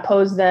 how to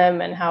pose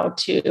them and how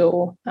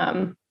to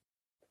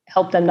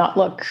help them not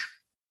look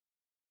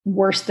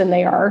worse than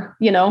they are,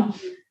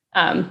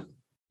 and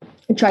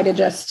try to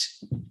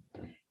just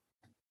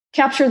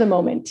capture the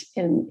moment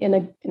in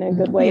a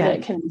good way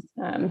that can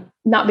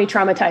not be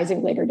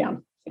traumatizing later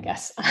down, I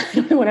guess,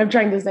 what I'm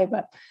trying to say.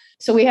 But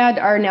so we had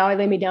our Now I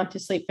Lay Me Down to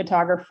Sleep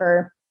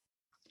photographer,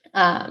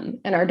 and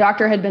our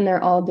doctor had been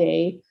there all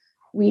day.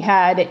 We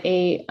had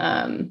a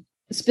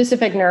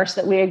specific nurse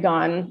that we had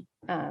gone,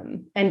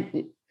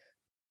 and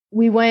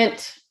we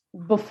went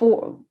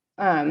before,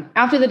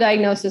 after the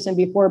diagnosis and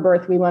before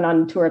birth, we went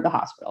on a tour of the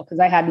hospital because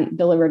I hadn't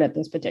delivered at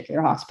this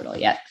particular hospital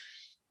yet.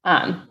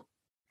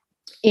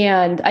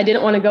 And I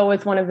didn't want to go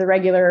with one of the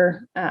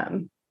regular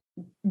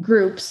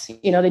groups.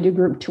 They do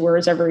group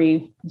tours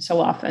every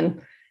so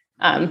often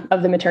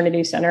of the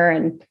maternity center.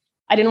 And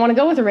I didn't want to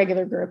go with a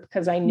regular group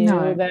because I knew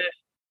that,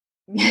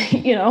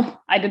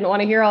 I didn't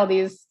want to hear all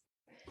these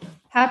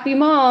happy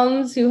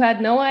moms who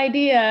had no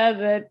idea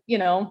that,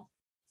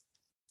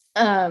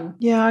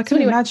 I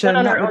can imagine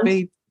that would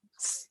be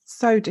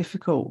so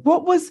difficult.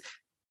 What was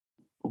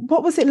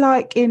it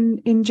like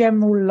in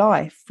general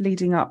life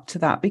leading up to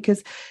that?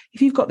 Because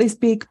if you've got this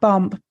big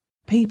bump,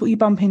 you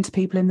bump into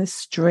people in the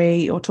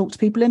street or talk to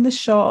people in the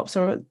shops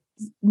or at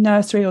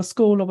nursery or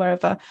school or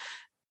wherever,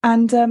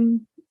 and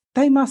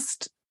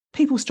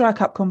people strike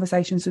up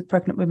conversations with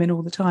pregnant women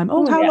all the time.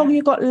 How long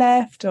you got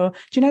left? Or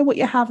do you know what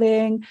you're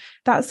having?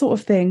 That sort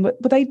of thing. Were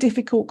they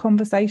difficult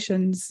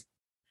conversations?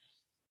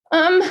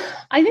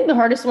 I think the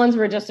hardest ones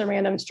were just the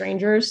random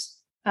strangers.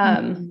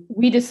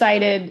 We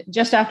decided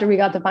just after we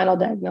got the final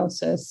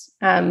diagnosis,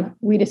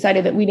 we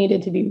decided that we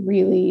needed to be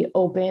really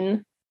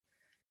open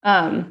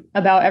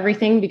about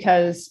everything,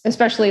 because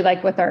especially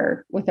like with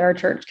our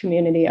church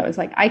community, I was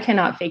like, I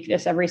cannot fake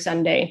this every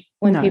Sunday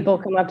when people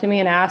come up to me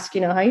and ask,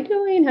 how you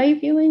doing? How you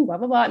feeling? Blah,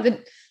 blah, blah.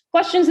 The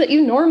questions that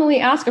you normally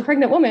ask a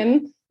pregnant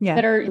woman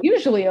that are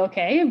usually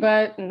okay,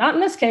 but not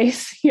in this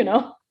case,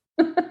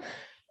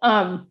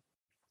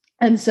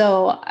 And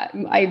so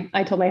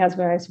I told my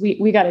husband,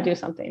 we got to do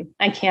something.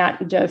 I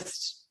can't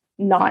just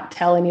not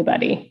tell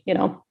anybody,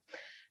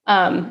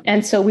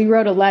 And so we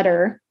wrote a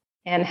letter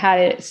and had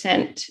it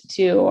sent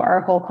to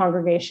our whole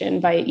congregation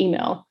via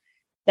email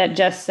that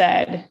just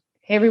said,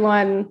 hey,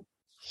 everyone,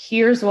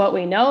 here's what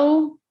we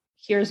know.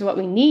 Here's what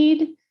we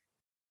need.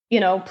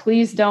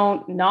 Please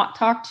don't not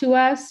talk to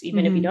us,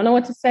 even if you don't know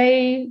what to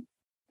say.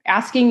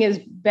 Asking is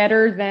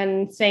better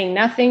than saying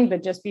nothing,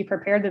 but just be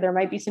prepared that there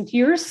might be some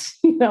tears,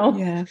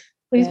 Yeah.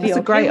 Please be okay. That's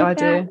a great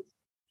idea.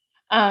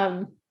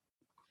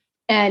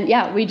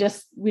 And we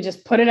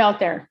just put it out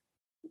there.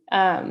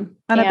 And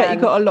I bet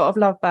you got a lot of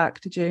love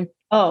back, did you?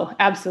 Oh,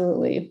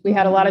 absolutely. We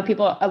had a lot of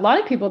people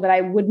that I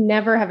would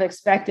never have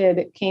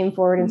expected came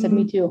forward and said,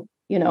 me too,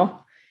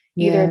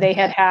 either they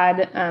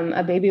had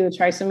a baby with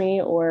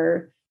trisomy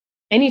or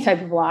any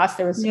type of loss.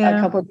 There was a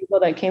couple of people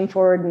that came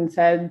forward and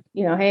said,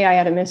 hey, I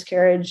had a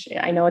miscarriage.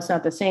 I know it's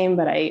not the same,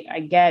 but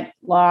I get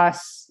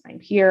loss. I'm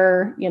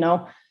here,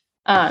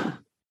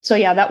 So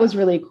that was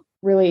really,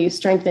 really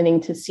strengthening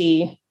to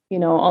see,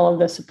 all of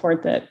the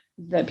support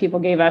that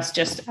people gave us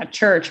just at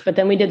church. But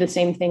then we did the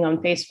same thing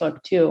on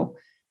Facebook too.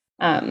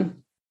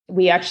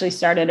 We actually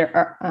started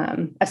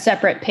a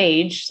separate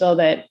page so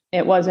that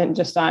it wasn't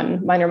just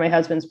on mine or my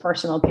husband's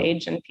personal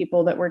page, and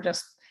people that were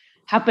just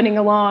happening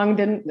along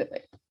didn't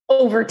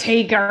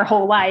overtake our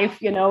whole life,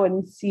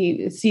 and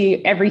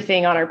see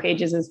everything on our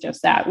pages as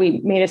just that.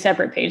 We made a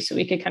separate page so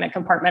we could kind of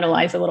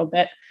compartmentalize a little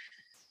bit.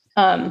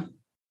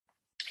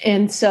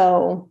 And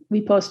so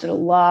we posted a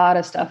lot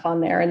of stuff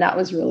on there, and that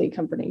was really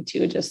comforting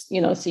too. Just,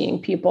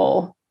 seeing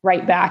people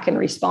write back and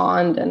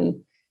respond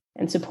and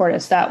support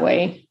us that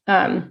way.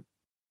 I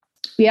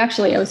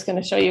was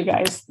going to show you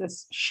guys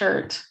this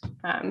shirt.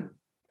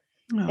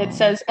 It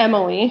says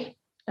Emily,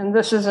 and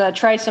this is a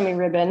trisomy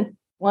ribbon.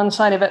 One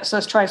side of it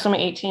says trisomy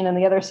 18 and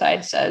the other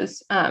side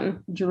says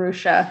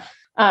Jerusha.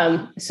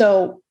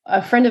 So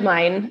a friend of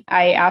mine,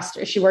 I asked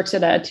her, she works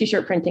at a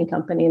t-shirt printing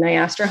company, and I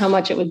asked her how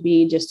much it would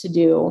be just to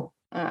do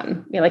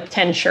like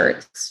 10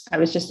 shirts. I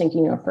was just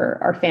thinking, for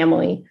our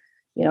family,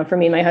 for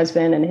me, my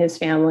husband and his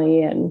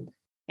family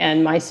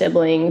and my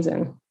siblings,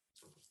 and,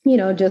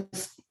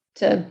 just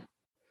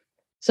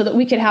so that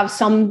we could have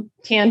some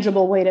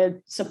tangible way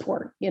to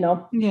support,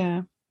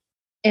 Yeah.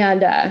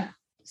 And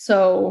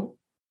so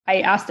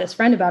I asked this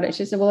friend about it.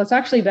 She said, well, it's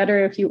actually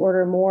better if you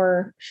order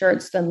more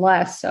shirts than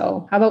less.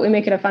 So how about we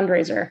make it a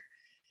fundraiser?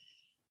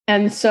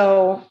 And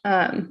so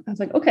I was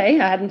like, okay,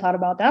 I hadn't thought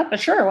about that, but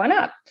sure, why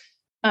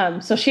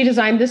not? So she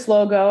designed this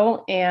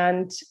logo,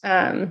 and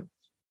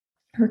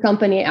her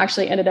company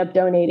actually ended up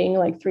donating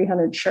like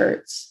 300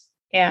 shirts,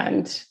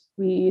 and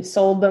we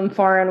sold them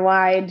far and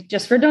wide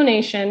just for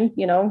donation,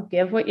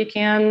 give what you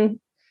can,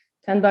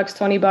 $10,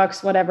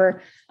 $20,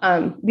 whatever.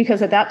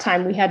 Because at that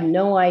time we had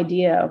no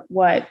idea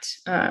what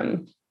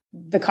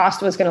the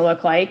cost was going to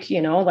look like,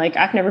 like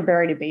I've never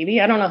buried a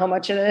baby. I don't know how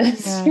much it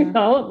is,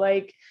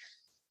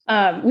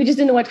 we just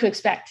didn't know what to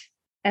expect.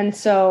 And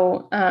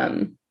so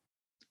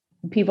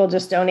people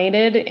just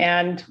donated,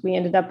 and we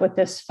ended up with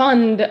this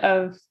fund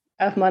of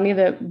money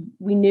that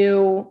we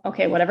knew,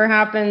 okay, whatever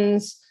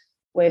happens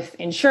with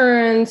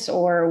insurance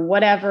or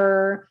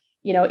whatever,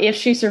 you know, if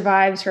she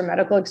survives, her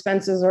medical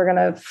expenses are going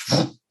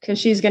to, because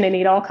she's going to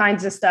need all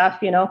kinds of stuff,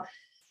 you know.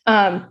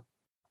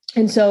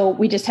 And so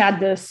we just had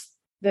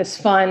this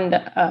fund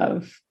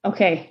of,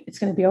 okay, it's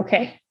going to be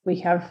okay. We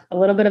have a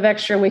little bit of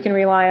extra we can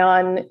rely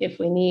on if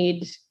we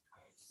need,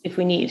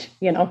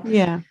 you know.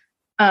 Yeah.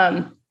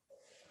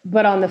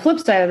 But on the flip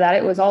side of that,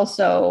 it was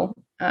also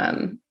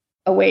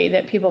a way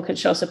that people could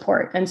show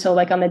support. And so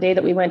like on the day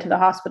that we went to the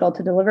hospital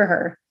to deliver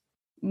her,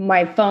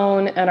 my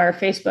phone and our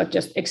Facebook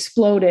just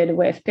exploded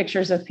with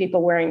pictures of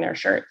people wearing their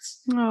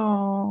shirts.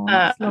 Oh,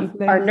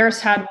 our nurse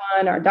had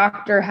one, our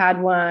doctor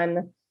had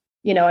one,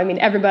 you know, I mean,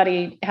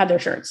 everybody had their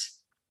shirts.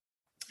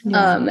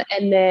 Yeah.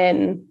 And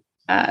then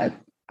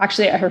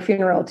actually at her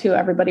funeral too,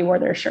 everybody wore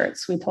their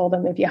shirts. We told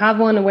them, if you have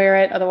one, wear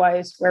it.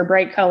 Otherwise, wear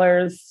bright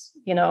colors,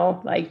 you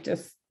know, like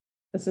just,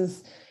 this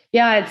is,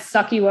 yeah, it's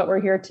sucky what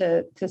we're here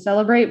to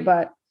celebrate,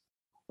 but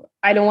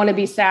I don't want to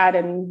be sad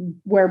and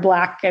wear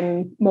black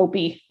and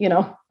mopey, you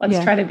know.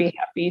 Let's try to be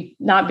happy,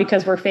 not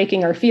because we're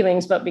faking our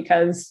feelings, but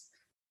because,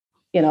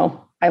 you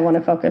know, I want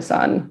to focus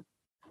on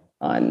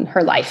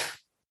her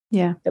life.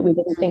 Yeah. That we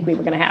didn't think we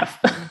were going to have.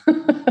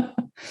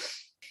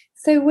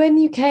 So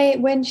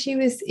when she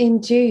was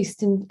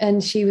induced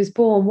and she was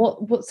born,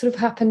 what sort of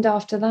happened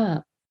after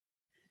that?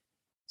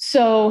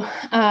 So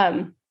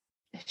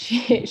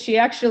she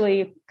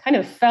actually kind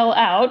of fell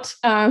out.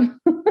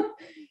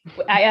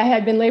 I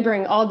had been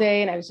laboring all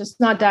day and I was just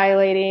not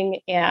dilating.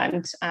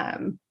 And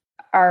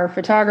our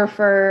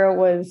photographer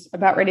was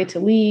about ready to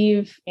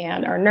leave,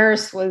 and our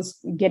nurse was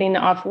getting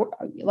off,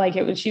 like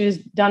she was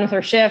done with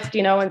her shift,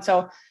 you know. And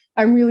so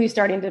I'm really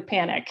starting to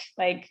panic.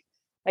 Like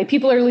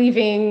people are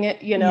leaving,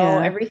 you know,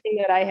 everything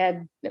that I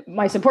had,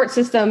 my support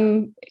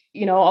system,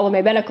 you know, all of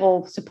my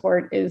medical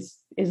support is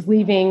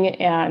leaving.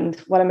 And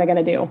what am I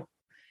going to do?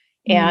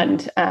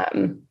 And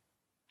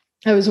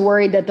I was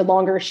worried that the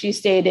longer she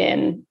stayed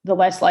in, the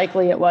less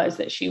likely it was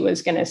that she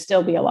was going to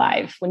still be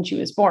alive when she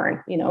was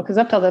born, you know, because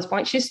up till this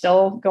point, she's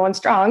still going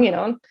strong, you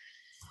know.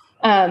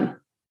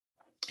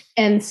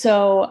 And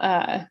so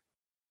as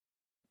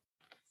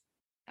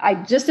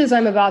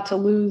I'm about to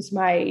lose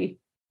my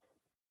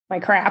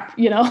crap,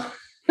 you know,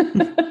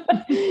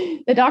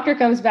 the doctor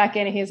comes back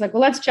in and he's like,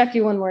 well, let's check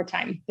you one more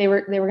time. They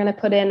were going to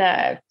put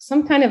in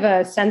some kind of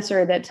a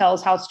sensor that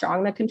tells how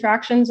strong the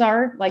contractions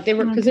are. Like they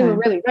were, because they were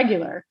really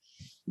regular,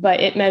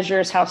 but it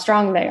measures how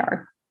strong they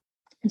are.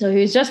 And so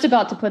he was just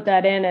about to put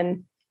that in.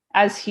 And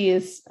as he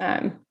is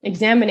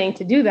examining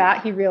to do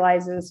that, he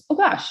realizes, oh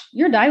gosh,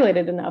 you're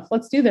dilated enough.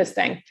 Let's do this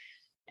thing.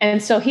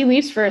 And so he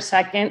leaves for a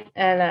second,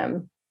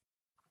 and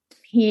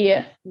he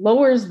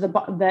lowers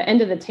the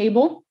end of the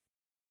table,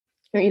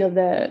 or, you know,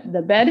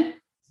 the bed.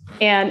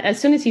 And as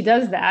soon as he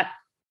does that,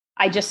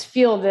 I just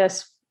feel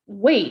this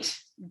weight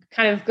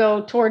kind of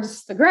go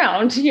towards the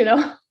ground, you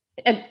know,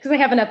 and because I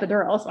have an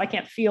epidural, so I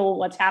can't feel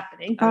what's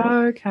happening.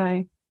 Oh,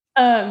 okay.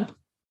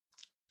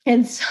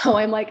 And so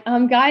I'm like,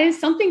 guys,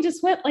 something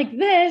just went like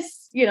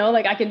this, you know,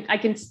 like I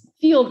can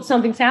feel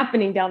something's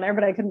happening down there,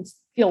 but I couldn't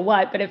feel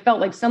what, but it felt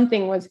like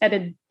something was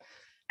headed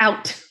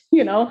out,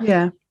 you know?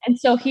 Yeah. And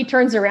so he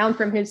turns around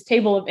from his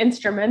table of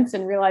instruments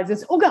and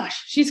realizes, oh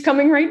gosh, she's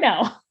coming right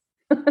now.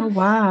 Oh,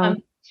 wow.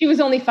 She was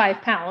only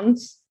 5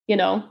 pounds, you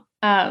know?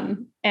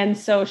 And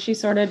so she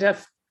sort of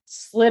just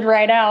slid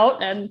right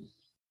out. And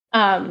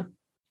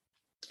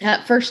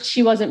at first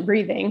she wasn't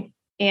breathing.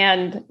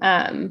 And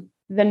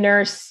the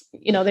nurse,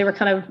 you know, they were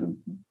kind of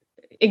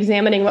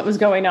examining what was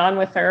going on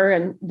with her,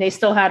 and they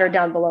still had her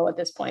down below at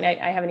this point.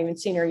 I haven't even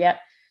seen her yet.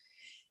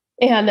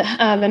 And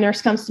the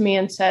nurse comes to me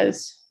and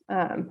says,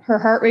 her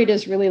heart rate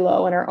is really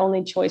low, and our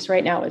only choice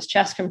right now is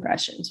chest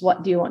compressions.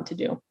 What do you want to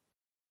do?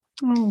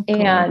 Oh,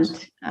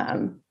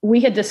 and we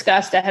had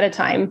discussed ahead of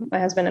time, my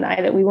husband and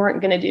I, that we weren't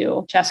going to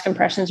do chest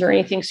compressions or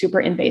anything super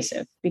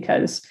invasive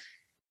because,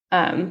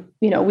 you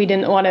know, we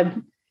didn't want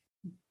to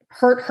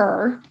hurt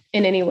her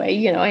in any way.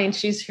 You know, I mean,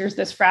 here's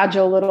this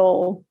fragile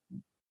little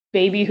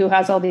baby who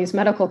has all these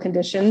medical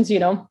conditions, you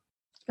know,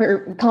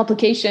 or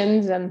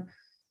complications, and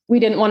we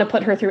didn't want to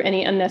put her through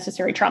any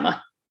unnecessary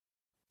trauma.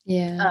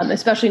 Yeah.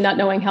 Especially not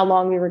knowing how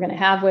long we were going to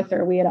have with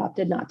her. We had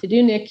opted not to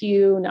do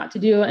NICU, not to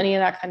do any of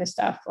that kind of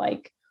stuff.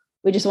 Like,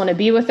 we just want to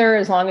be with her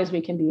as long as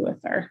we can be with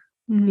her,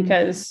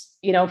 because,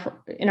 you know,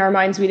 in our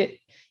minds,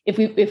 if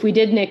we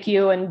did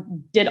NICU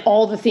and did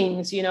all the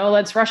things, you know,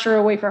 let's rush her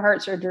away for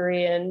heart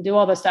surgery and do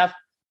all the stuff,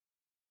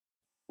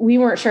 we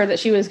weren't sure that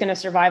she was going to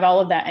survive all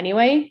of that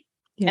anyway.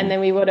 Yeah. And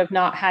then we would have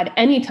not had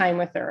any time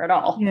with her at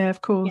all. Yeah,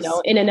 of course. You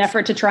know, in an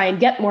effort to try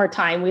and get more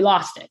time, we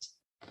lost it.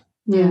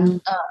 Yeah.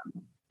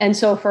 And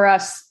so for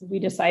us, we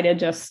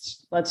decided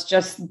let's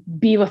just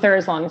be with her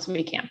as long as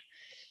we can.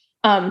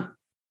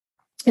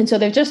 And so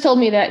they've just told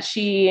me that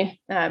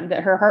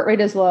that her heart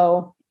rate is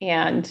low,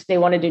 and they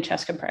want to do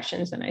chest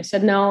compressions. And I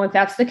said, no, if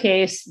that's the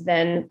case,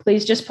 then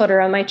please just put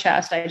her on my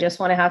chest. I just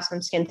want to have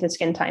some skin to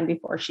skin time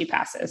before she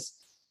passes.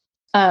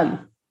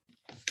 And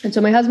so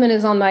my husband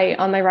is on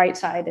my right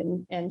side,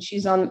 and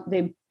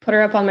they put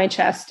her up on my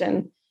chest,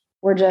 and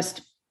we're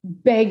just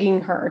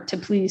begging her to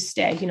please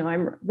stay.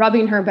 I'm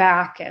rubbing her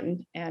back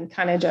and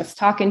kind of just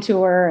talking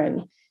to her,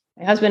 and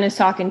my husband is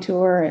talking to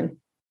her.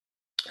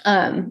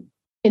 And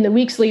in the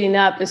weeks leading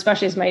up,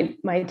 especially as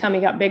my tummy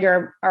got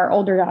bigger, our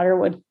older daughter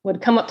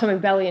would come up to my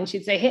belly and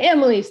she'd say, "Hey,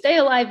 Emily, stay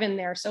alive in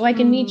there so I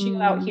can meet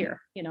you out here."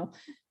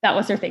 That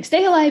was her thing.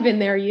 Stay alive in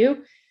there,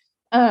 you.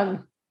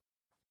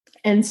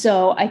 And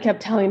so I kept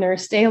telling her,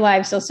 stay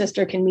alive so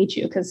sister can meet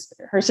you, because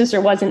her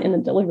sister wasn't in the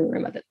delivery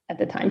room at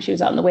the time. She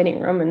was out in the waiting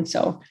room. And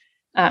so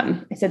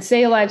I said,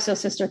 stay alive so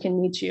sister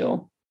can meet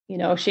you.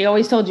 She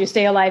always told you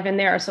stay alive in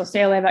there. So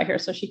stay alive out here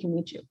so she can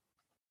meet you.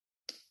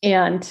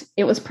 And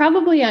it was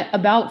probably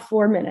about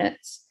 4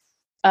 minutes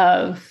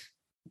of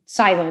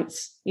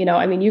silence.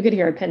 You could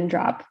hear a pin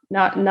drop.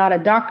 Not a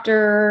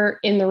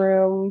doctor in the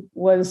room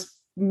was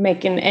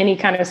making any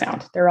kind of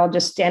sound. They're all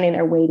just standing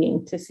there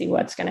waiting to see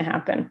what's going to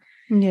happen.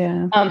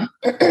 Yeah.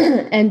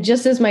 And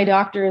just as my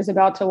doctor is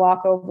about to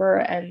walk over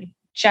and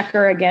check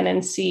her again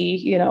and see,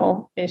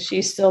 is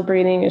she still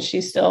breathing? Is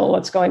she still,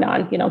 what's going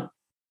on?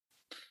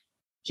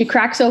 She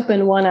cracks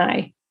open one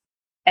eye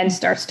and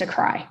starts to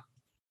cry.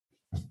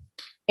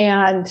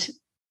 And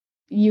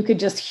you could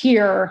just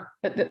hear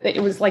that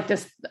it was like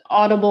this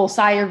audible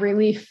sigh of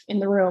relief in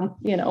the room.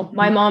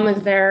 My mom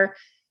is there,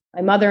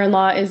 my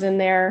mother-in-law is in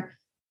there.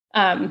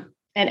 And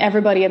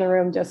everybody in the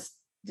room just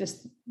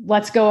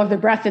lets go of the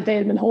breath that they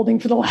had been holding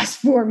for the last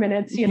 4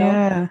 minutes,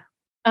 Yeah.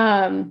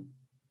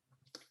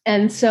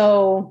 And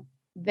so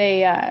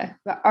they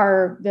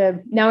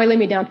Now I Lay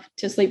Me Down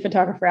to Sleep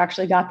photographer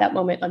actually got that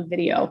moment on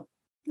video.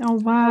 Oh,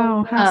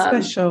 wow. How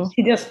special.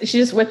 She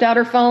just whipped out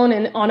her phone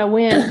and on a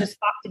whim just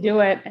stopped to do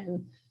it.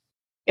 And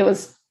it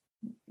was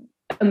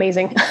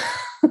amazing.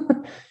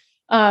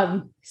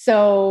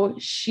 So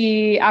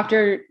she,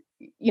 after,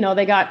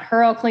 they got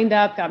her all cleaned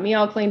up, got me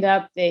all cleaned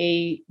up.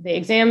 They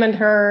examined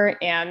her,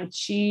 and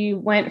she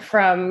went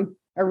from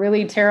a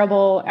really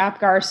terrible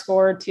APGAR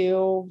score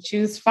to she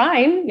was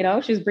fine.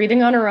 She was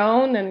breathing on her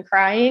own and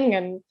crying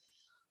and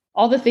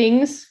all the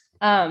things.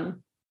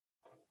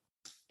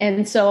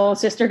 And so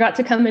sister got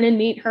to come in and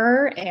meet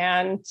her,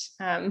 and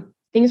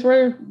things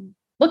were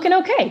looking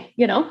okay,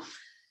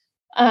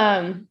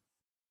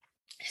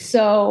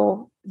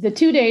 So the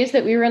 2 days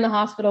that we were in the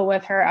hospital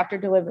with her after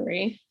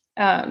delivery,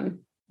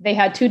 they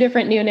had 2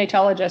 different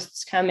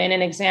neonatologists come in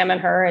and examine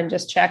her and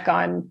just check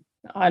on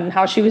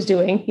how she was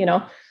doing.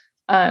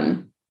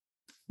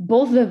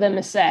 Both of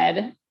them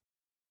said,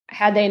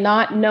 had they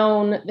not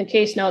known the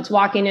case notes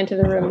walking into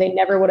the room, they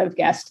never would have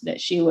guessed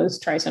that she was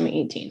trisomy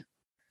 18.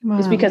 Wow.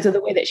 Just because of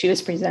the way that she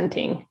was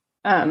presenting.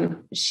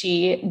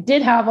 She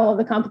did have all of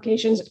the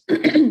complications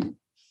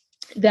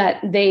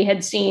that they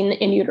had seen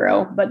in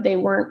utero, but they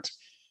weren't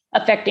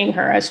affecting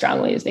her as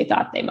strongly as they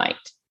thought they might.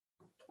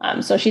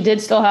 So she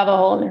did still have a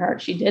hole in her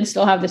heart. She did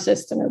still have the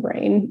cyst in her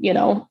brain,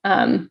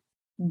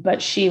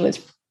 but she was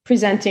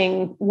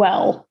presenting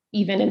well,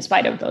 even in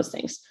spite of those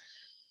things.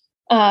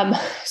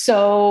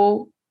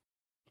 So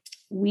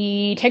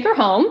we take her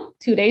home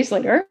 2 days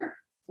later,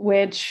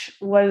 which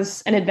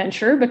was an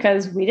adventure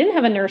because we didn't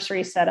have a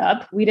nursery set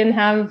up. We didn't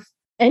have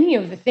any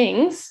of the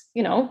things,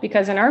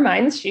 because in our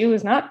minds, she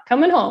was not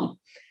coming home.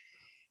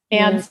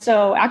 And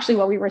so actually,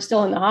 while we were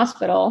still in the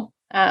hospital,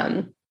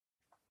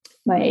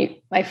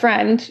 my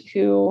friend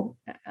who,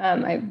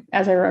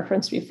 as I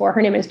referenced before,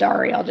 her name is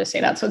Dari. I'll just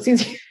say that so it's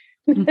easy.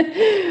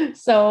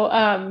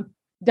 So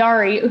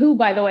Dari, who,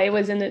 by the way,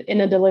 was in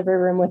the delivery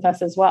room with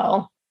us as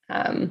well.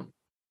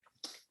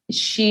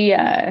 She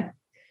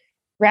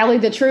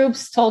rallied the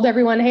troops, told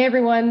everyone, "Hey,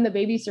 everyone, the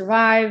baby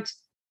survived.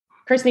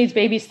 Chris needs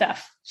baby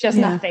stuff. She has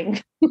nothing."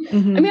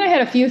 Mm-hmm. I mean, I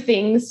had a few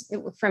things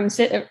from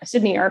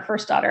Sydney, our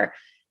first daughter.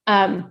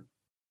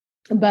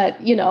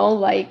 But,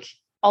 like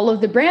all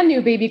of the brand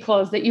new baby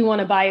clothes that you want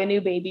to buy a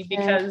new baby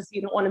because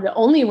you don't want to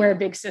only wear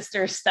big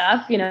sister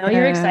stuff.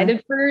 You're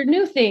excited for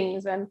new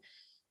things. And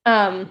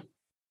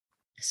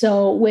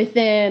so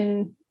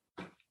within,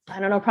 I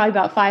don't know, probably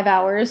about 5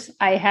 hours,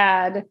 I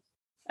had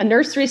a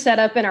nursery set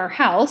up in our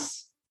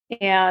house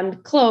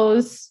and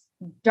clothes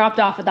dropped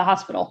off at the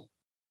hospital.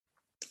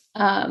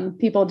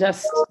 People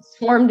just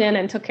swarmed in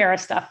and took care of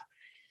stuff.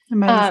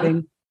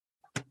 Amazing.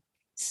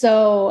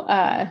 So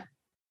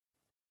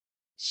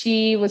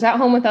she was at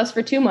home with us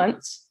for 2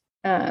 months.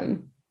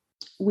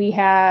 We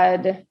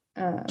had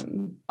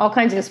all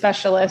kinds of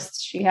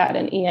specialists. She had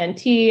an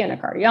ENT and a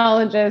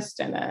cardiologist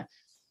and a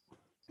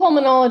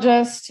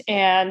pulmonologist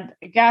and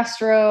a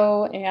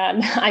gastro.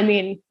 And I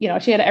mean,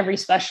 she had every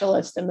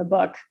specialist in the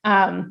book,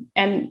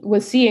 and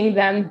was seeing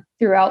them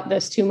throughout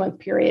this 2-month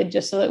period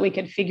just so that we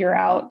could figure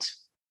out,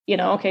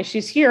 okay,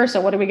 she's here. So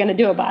what are we going to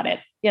do about it?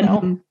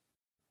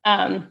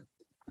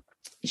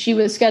 She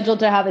was scheduled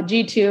to have a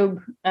G-tube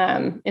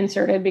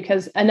inserted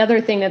because another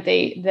thing that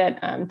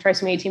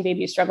trisomy 18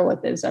 babies struggle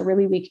with is a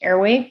really weak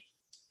airway.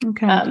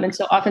 Okay. And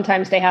so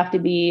oftentimes they have to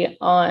be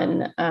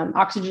on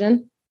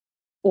oxygen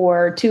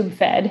or tube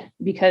fed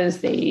because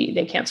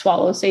they can't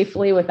swallow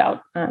safely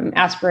without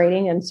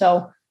aspirating. And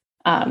so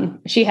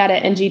she had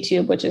an NG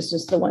tube, which is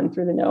just the one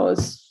through the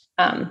nose.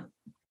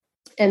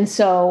 And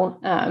so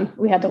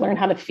we had to learn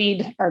how to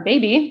feed our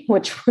baby,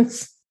 which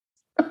was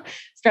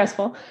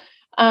stressful.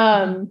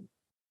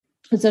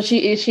 So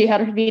she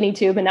had her feeding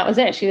tube, and that was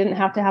it. She didn't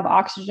have to have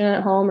oxygen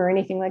at home or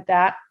anything like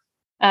that.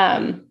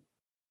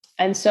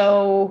 And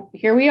so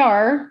here we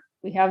are.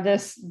 We have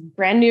this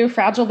brand new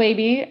fragile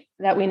baby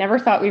that we never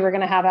thought we were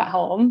going to have at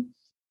home.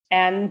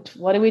 And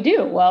what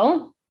do?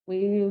 Well,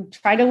 we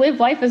try to live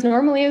life as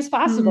normally as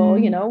possible.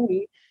 You know,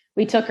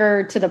 we took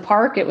her to the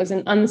park. It was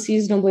an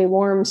unseasonably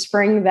warm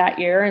spring that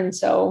year. And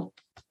so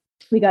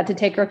we got to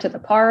take her to the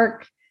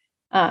park.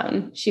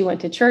 She went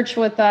to church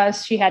with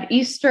us. She had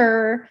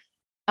Easter.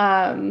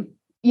 You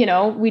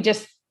know, we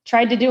just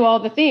tried to do all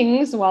the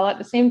things while at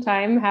the same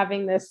time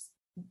having this,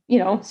 you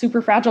know,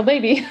 super fragile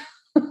baby.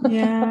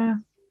 Yeah.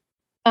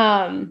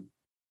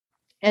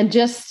 And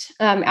just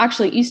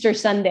actually Easter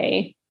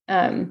Sunday,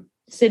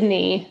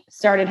 Sydney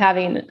started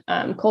having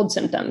cold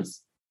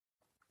symptoms.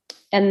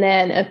 And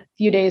then a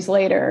few days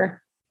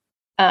later,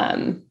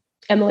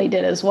 Emily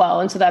did as well.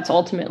 And so that's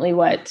ultimately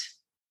what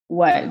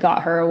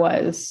got her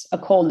was a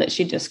cold that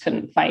she just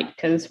couldn't fight.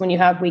 Because when you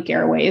have weak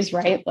airways,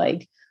 right,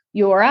 like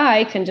you or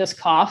I can just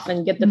cough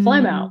and get the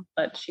phlegm out,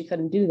 but she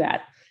couldn't do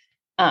that.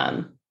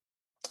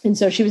 And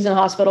so she was in the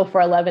hospital for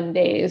 11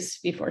 days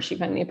before she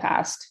finally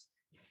passed.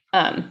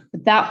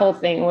 That whole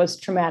thing was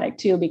traumatic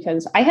too,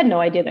 because I had no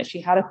idea that she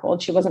had a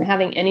cold. She wasn't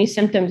having any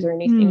symptoms or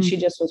anything. She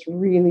just was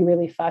really,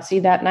 really fussy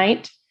that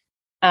night.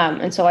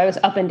 And so I was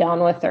up and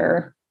down with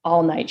her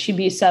all night. She'd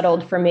be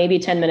settled for maybe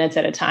 10 minutes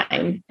at a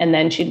time. And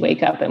then she'd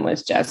wake up and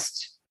was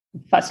just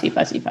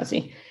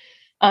fussy.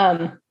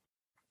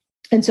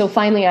 And so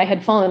finally I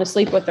had fallen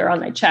asleep with her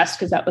on my chest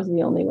because that was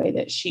the only way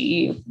that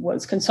she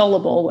was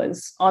consolable,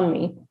 was on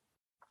me.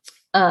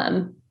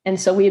 And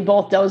so we had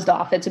both dozed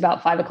off. It's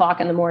about 5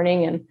 o'clock in the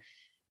morning.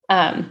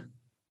 And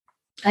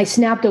I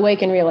snapped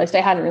awake and realized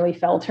I hadn't really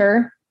felt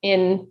her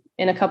in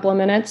a couple of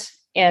minutes.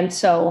 And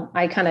so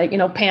I kind of, you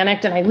know,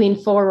 panicked and I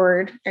leaned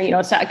forward, or, you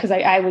know, because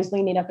I was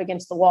leaning up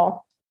against the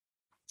wall.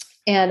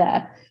 And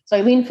so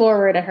I leaned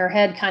forward and her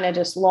head kind of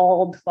just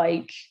lolled,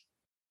 like,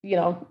 you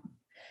know,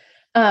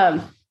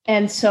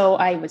 and so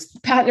I was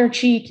patting her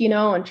cheek, you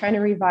know, and trying to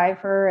revive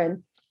her.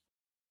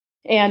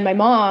 And my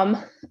mom,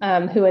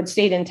 who had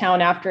stayed in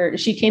town after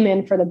she came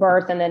in for the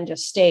birth and then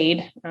just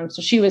stayed.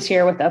 So she was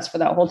here with us for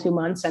that whole 2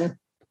 months. And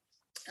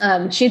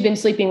she'd been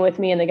sleeping with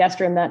me in the guest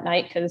room that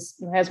night because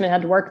my husband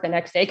had to work the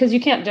next day, because you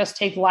can't just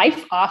take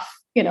life off,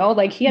 you know,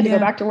 like he had to go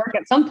back to work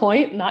at some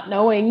point, not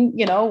knowing,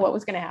 you know, what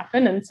was going to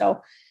happen. And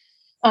so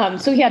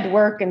he had to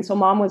work. And so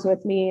mom was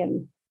with me,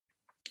 and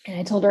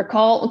I told her,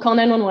 call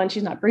 911.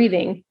 She's not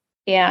breathing.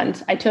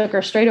 And I took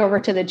her straight over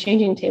to the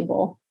changing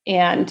table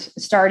and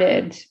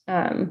started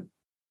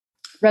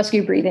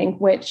rescue breathing,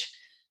 which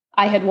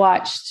I had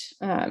watched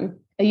a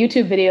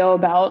YouTube video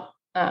about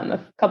a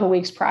couple of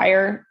weeks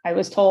prior. I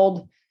was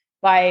told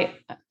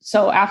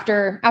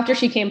after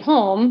she came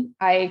home,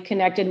 I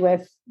connected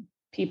with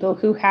people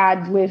who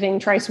had living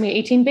trisomy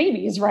 18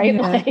 babies, right?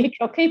 Yeah. Like,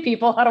 okay,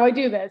 people, how do I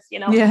do this? You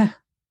know? Yeah.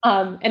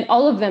 And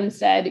all of them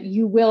said,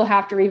 you will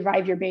have to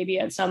revive your baby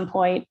at some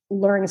point,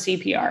 learn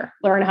CPR,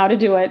 learn how to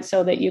do it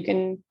so that you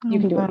can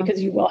do it,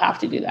 because you will have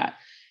to do that.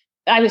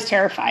 I was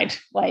terrified.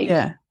 Like,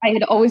 I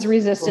had always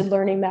resisted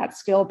learning that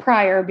skill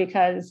prior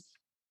because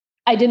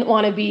I didn't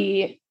want to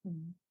be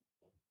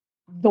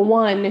the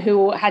one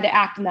who had to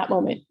act in that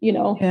moment, you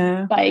know,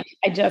 like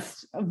I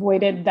just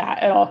avoided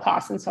that at all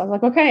costs. And so I was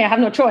like, okay, I have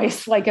no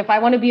choice. Like, if I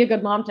want to be a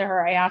good mom to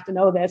her, I have to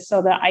know this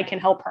so that I can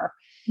help her.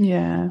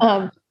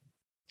 Yeah.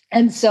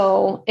 And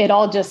so it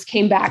all just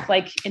came back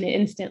like in an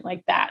instant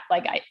like that.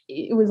 Like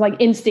it was like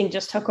instinct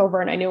just took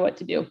over and I knew what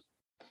to do.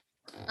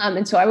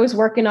 And so I was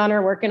working on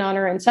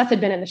her, and Seth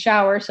had been in the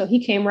shower. So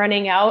he came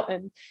running out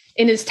and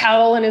in his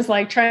towel and is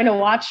like trying to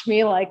watch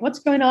me, like, what's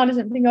going on? Is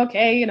everything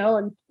okay? You know,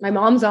 and my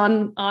mom's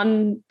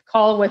on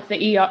call with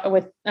the ER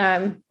with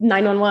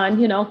 911,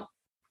 you know?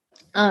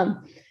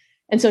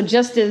 And so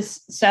just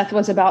as Seth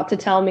was about to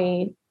tell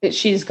me that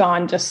she's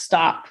gone, just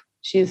stop.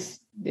 She's,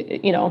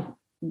 you know,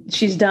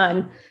 she's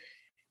done.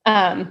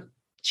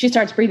 She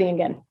starts breathing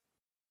again.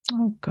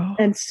 Oh God.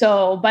 And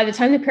so by the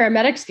time the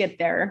paramedics get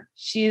there,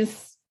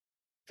 she's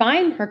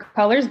fine. Her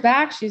color's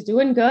back. She's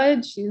doing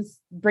good. She's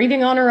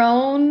breathing on her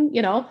own,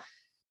 you know?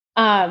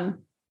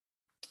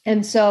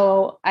 And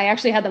so I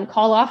actually had them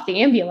call off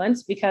the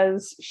ambulance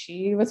because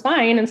she was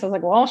fine. And so I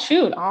was like, well,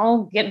 shoot,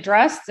 I'll get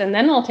dressed and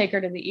then I'll take her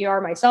to the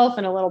ER myself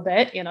in a little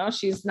bit. You know,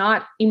 she's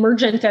not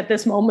emergent at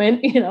this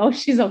moment, you know,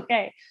 she's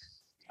okay.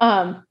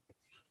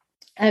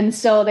 And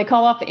so they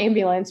call off the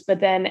ambulance,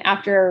 but then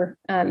after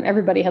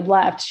everybody had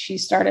left, she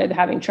started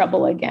having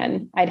trouble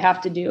again. I'd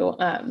have to do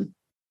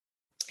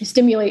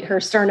stimulate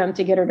her sternum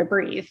to get her to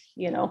breathe,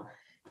 you know.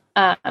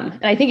 And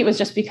I think it was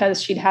just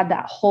because she'd had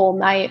that whole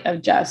night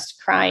of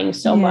just crying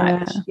so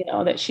much,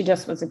 that she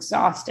just was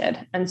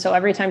exhausted. And so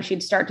every time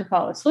she'd start to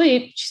fall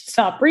asleep, she'd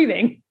stop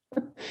breathing.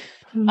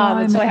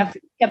 And so I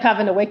kept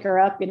having to wake her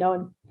up,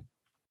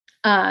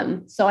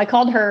 so I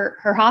called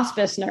her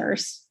hospice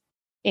nurse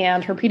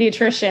and her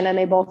pediatrician, and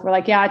they both were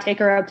like, yeah, take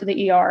her up to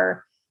the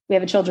ER. We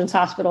have a children's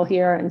hospital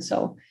here. And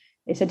so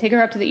they said, take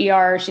her up to the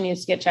ER. She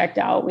needs to get checked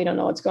out. We don't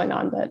know what's going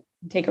on, but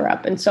take her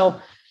up. And so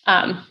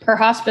her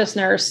hospice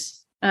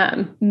nurse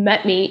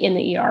met me in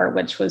the ER,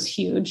 which was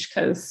huge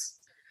because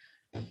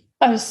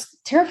I was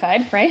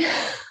terrified. Right.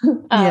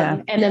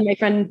 And then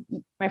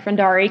my friend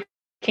Dari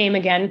came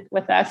again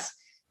with us.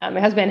 My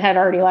husband had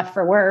already left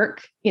for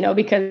work,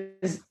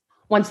 because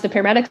once the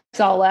paramedics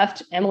all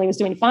left, Emily was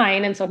doing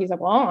fine. And so he's like,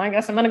 well, I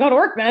guess I'm going to go to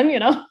work then,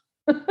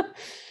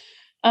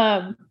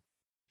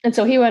 and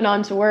so he went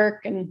on to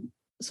work. And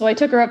so I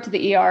took her up to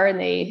the ER, and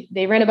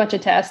they ran a bunch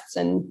of tests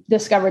and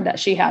discovered that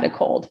she had a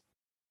cold.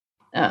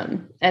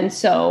 And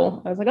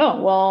so I was like,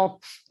 oh, well,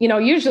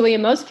 usually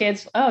in most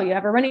kids, you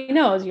have a runny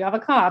nose, you have a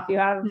cough, you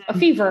have a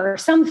fever or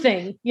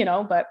something,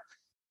 but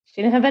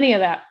she didn't have any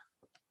of that.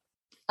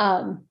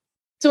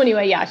 So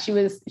anyway, she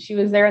was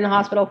there in the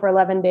hospital for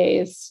 11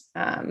 days,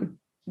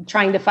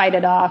 trying to fight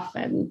it off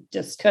and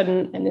just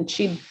couldn't. And then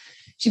she'd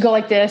go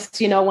like this,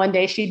 one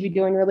day she'd be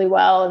doing really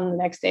well, and the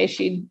next day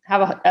she'd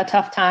have a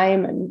tough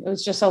time. And it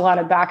was just a lot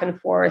of back and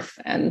forth.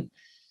 And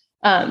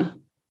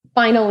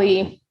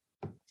finally,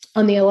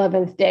 on the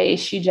 11th day,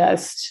 she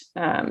just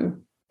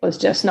was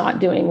just not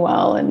doing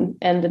well. And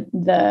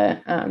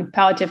the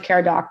palliative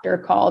care doctor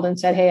called and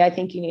said, hey, I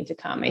think you need to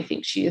come. I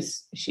think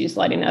she's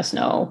letting us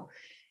know.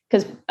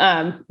 Because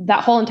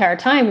that whole entire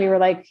time we were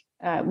like,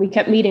 we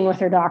kept meeting with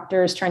her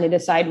doctors trying to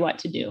decide what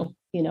to do,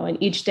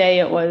 and each day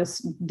it was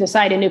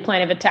decide a new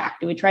plan of attack.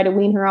 Do we try to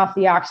wean her off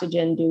the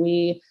oxygen? Do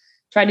we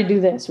try to do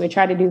this? Do we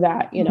try to do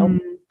that?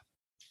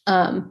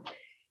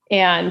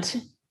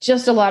 And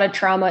just a lot of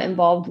trauma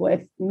involved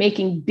with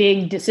making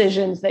big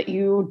decisions that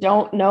you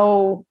don't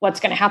know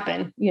what's going to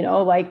happen.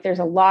 Like there's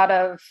a lot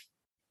of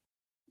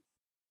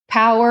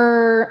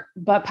power,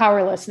 but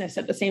powerlessness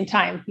at the same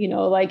time,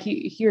 like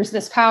here's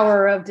this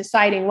power of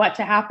deciding what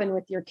to happen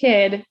with your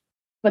kid,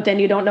 but then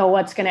you don't know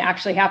what's going to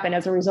actually happen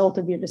as a result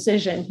of your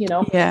decision,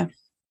 Yeah.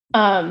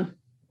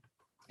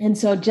 And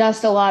so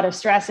just a lot of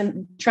stress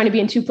and trying to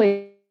be in two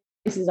places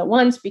at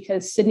once,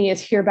 because Sydney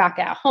is here back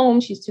at home.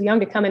 She's too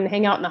young to come and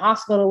hang out in the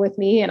hospital with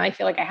me. And I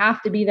feel like I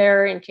have to be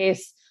there in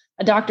case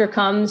a doctor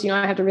comes,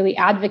 I have to really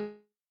advocate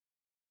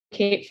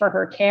for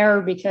her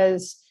care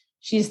because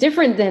she's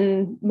different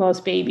than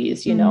most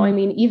babies, I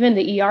mean, even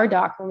the ER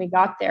doc, when we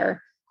got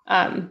there,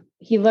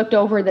 he looked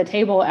over the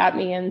table at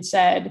me and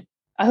said,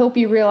 I hope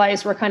you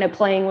realize we're kind of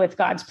playing with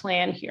God's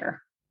plan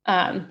here.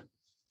 Or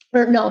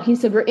no, he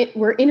said,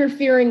 we're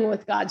interfering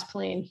with God's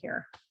plan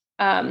here.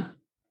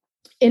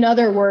 In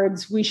other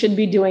words, we should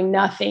be doing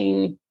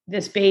nothing.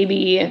 This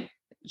baby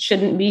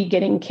shouldn't be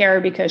getting care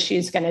because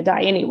she's going to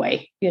die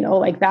anyway.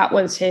 Like that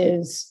was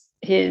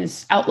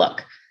his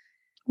outlook.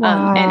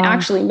 Wow. And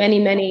actually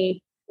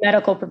many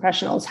medical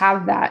professionals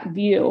have that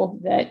view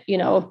that,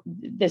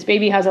 this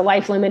baby has a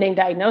life-limiting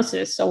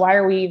diagnosis. So why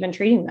are we even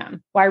treating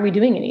them? Why are we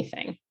doing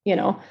anything?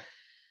 And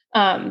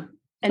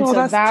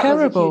so that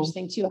terrible. was a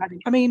huge thing too.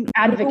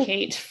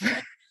 Advocate for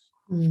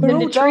we're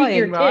all dying,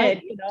 your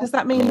right? Kid, Does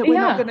that mean that we're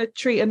not going to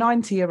treat a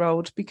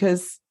 90-year-old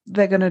because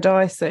they're going to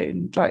die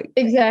soon? Like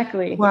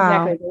exactly.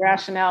 Wow. Exactly. The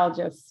rationale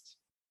just,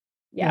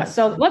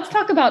 So let's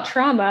talk about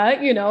trauma,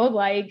 here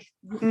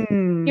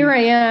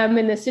I am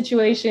in this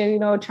situation,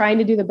 trying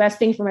to do the best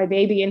thing for my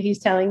baby. And he's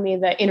telling me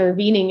that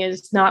intervening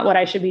is not what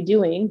I should be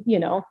doing,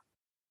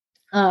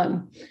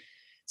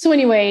 So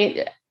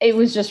anyway, it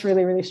was just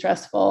really, really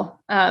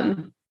stressful.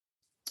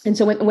 And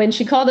so when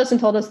she called us and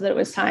told us that it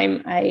was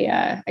time,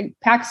 I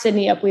packed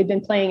Sydney up. We'd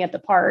been playing at the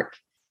park.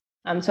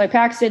 So I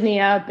packed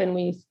Sydney up,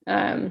 and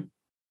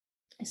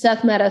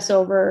Seth met us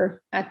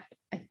over I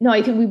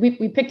think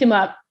we picked him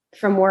up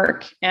from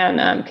work,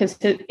 and because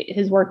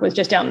his work was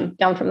just down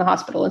from the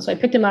hospital. And so I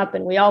picked him up,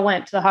 and we all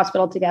went to the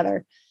hospital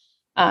together.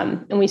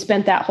 And we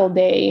spent that whole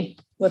day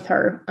with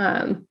her.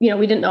 We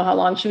didn't know how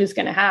long she was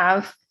going to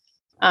have.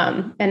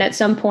 And at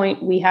some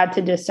point we had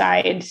to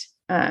decide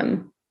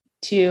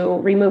to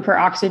remove her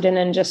oxygen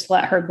and just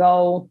let her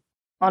go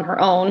on her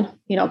own,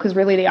 because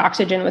really the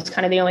oxygen was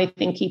kind of the only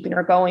thing keeping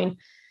her going.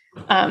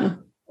 And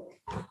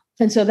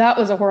so that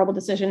was a horrible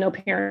decision no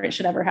parent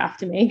should ever have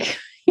to make.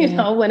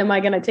 When am I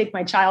going to take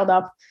my child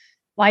off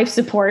life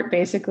support,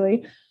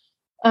 basically?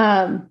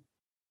 And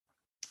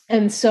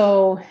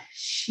so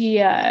she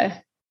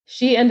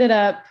ended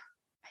up,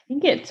 I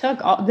think it took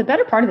the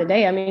better part of the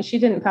day. I mean, she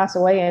didn't pass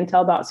away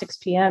until about 6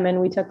 p.m. and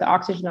we took the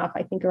oxygen off,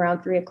 I think around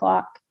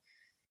 3:00.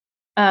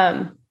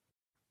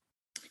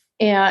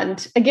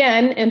 And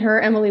again, in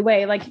her Emily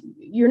way, like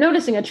you're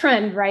noticing a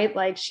trend, right?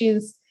 Like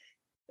she's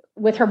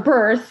with her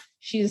birth,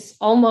 she's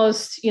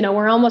almost,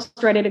 we're almost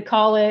ready to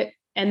call it.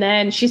 And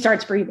then she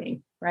starts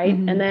breathing. Right.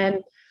 Mm-hmm. And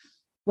then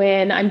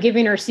when I'm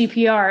giving her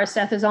CPR,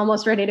 Seth is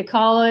almost ready to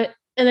call it.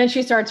 and then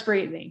she starts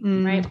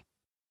breathing, right?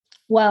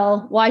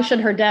 Well, why should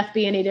her death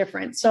be any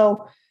different?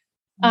 So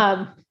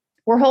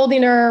we're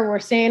holding her, we're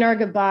saying our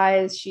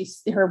goodbyes.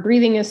 Her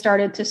breathing has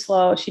started to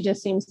slow. She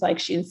just seems like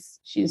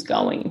she's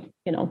going,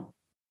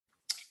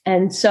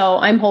 And so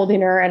I'm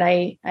holding her, and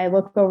I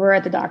look over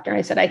at the doctor, and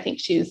I said, I think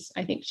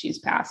she's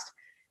passed.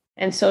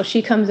 And so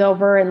she comes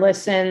over and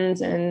listens,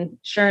 and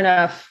sure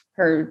enough,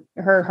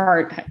 her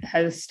heart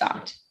has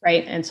stopped,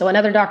 right? And so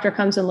another doctor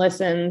comes and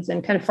listens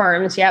and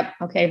confirms, yep,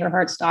 okay, her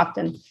heart stopped,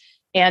 and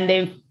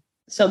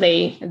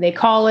they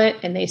call it,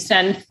 and they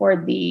send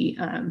for the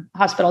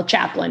hospital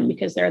chaplain,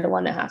 because they're the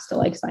one that has to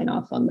like sign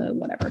off on the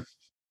whatever.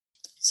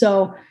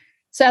 So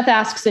Seth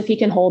asks if he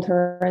can hold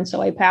her, and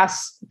so I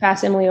pass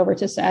Emily over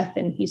to Seth,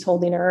 and he's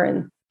holding her,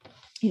 and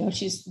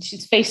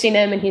she's facing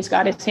him, and he's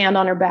got his hand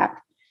on her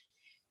back.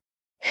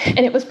 And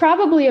it was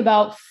probably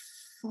about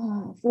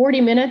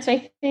 40 minutes,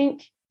 I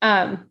think.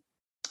 And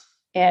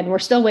we're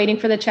still waiting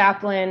for the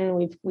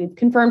chaplain. We've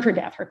confirmed her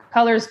death. Her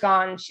color's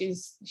gone.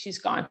 She's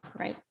gone,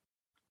 right?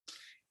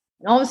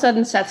 And all of a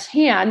sudden, Seth's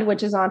hand,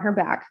 which is on her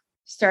back,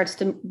 starts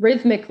to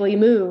rhythmically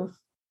move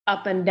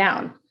up and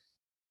down.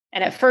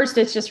 And at first,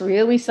 it's just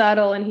really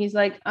subtle. And he's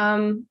like,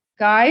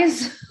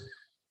 guys,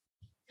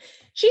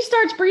 she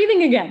starts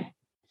breathing again.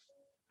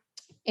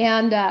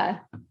 And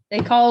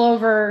they call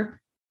over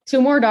 2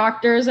 more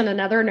doctors and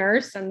another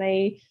nurse, and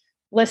they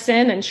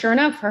listen. And sure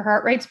enough, her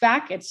heart rate's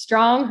back. It's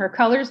strong. Her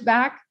color's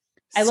back.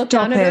 I look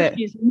down at her.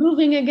 She's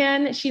moving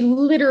again. She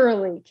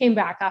literally came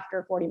back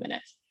after 40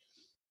 minutes.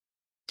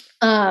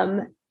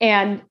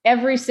 And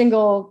every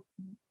single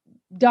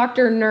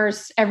doctor,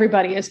 nurse,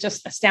 everybody is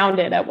just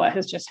astounded at what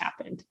has just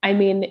happened. I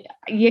mean,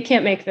 you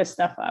can't make this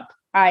stuff up.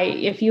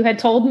 If you had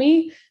told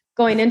me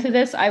going into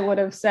this, I would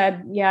have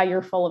said, yeah,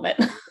 you're full of it.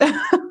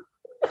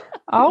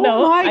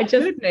 I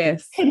just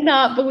goodness. Could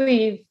not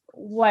believe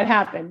what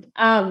happened.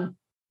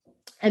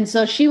 And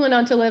so she went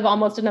on to live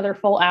almost another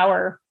full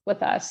hour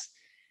with us.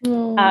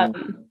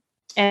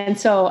 And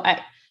so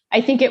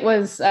I think it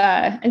was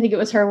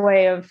her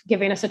way of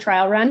giving us a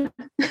trial run,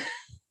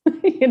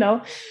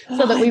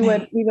 so that we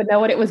would know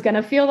what it was going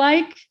to feel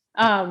like.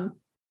 And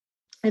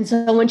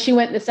so when she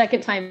went the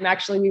second time,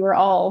 actually, we were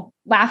all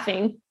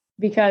laughing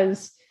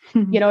because,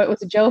 it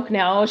was a joke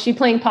now. Is she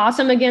playing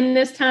possum again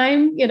this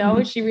time?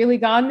 Is she really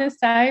gone this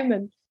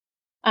time?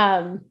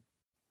 And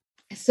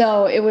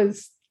so it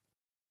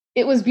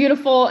was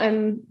beautiful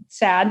and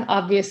sad,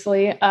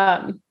 obviously.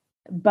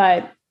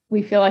 But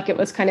we feel like it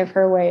was kind of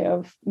her way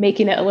of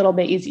making it a little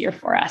bit easier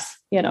for us.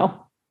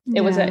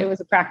 It was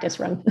a practice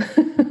run.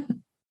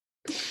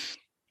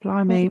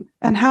 Blimey.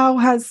 And how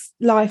has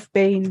life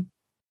been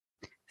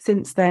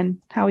since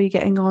then? How are you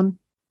getting on?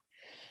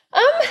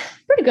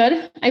 Pretty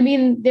good. I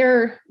mean,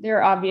 there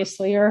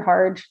obviously are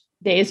hard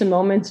days and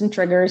moments and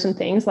triggers and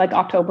things. Like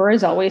October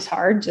is always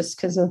hard just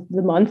because of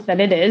the month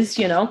that it is,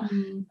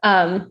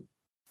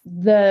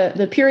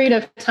 The period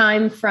of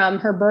time from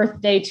her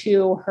birthday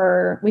to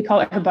we call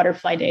it her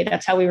butterfly day.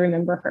 That's how we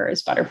remember her,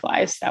 as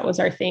butterflies. That was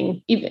our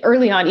thing. Even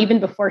early on, even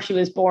before she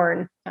was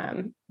born,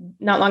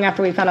 not long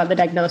after we found out the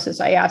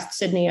diagnosis, I asked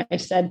Sydney, I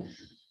said,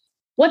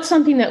 what's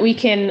something that we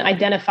can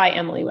identify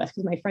Emily with?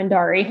 Because my friend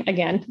Dari,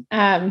 again,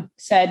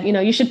 said,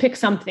 you should pick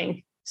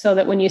something so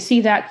that when you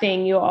see that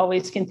thing, you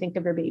always can think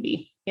of your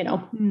baby,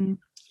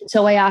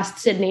 So I asked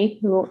Sydney,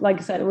 who, like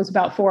I said, it was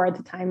about 4 at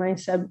the time. I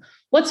said,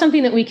 what's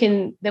something that we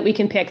can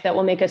pick that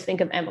will make us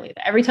think of Emily?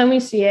 That every time we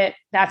see it,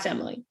 that's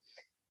Emily.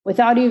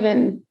 Without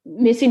even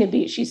missing a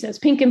beat, she says,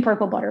 pink and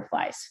purple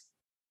butterflies.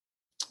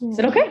 I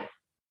said, okay,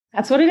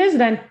 that's what it is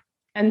then.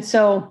 And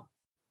so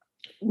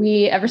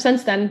ever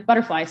since then,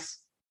 butterflies.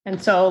 And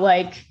so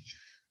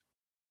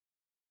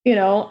we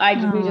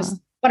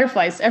just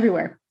butterflies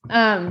everywhere.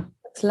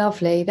 It's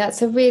lovely.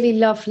 That's a really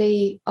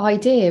lovely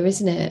idea,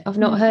 isn't it? I've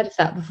not heard of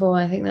that before.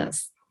 I think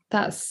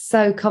that's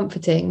so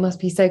comforting. Must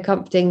be so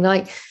comforting.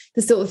 Like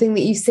the sort of thing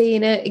that you see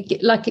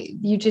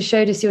you just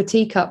showed us your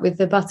teacup with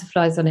the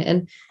butterflies on it,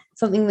 and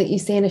something that you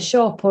see in a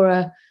shop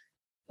or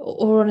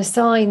on a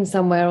sign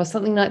somewhere or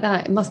something like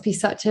that. It must be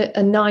such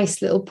a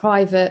nice little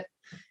private,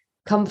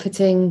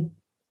 comforting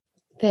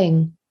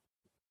thing.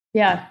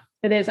 Yeah,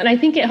 it is. And I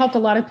think it helped a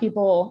lot of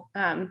people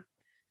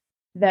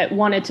that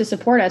wanted to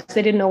support us.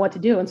 They didn't know what to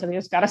do. And so they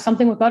just got us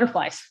something with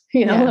butterflies,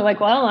 They're like,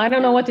 well, I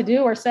don't know what to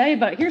do or say,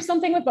 but here's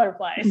something with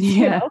butterflies,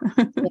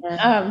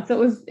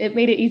 So it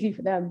made it easy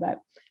for them. But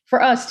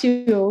for us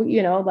too,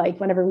 like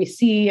whenever we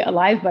see a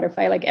live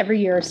butterfly, like every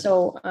year or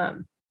so,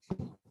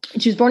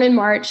 she was born in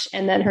March,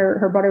 and then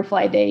her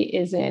butterfly day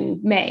is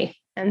in May.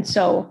 And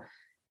so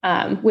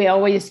we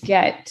always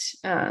get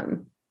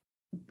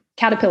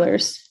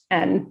caterpillars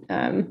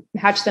and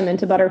hatch them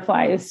into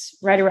butterflies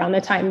right around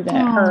the time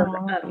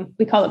that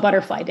we call it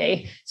butterfly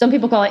day. Some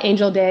people call it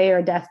angel day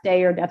or death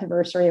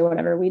anniversary or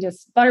whatever. We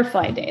just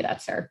butterfly day.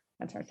 That's our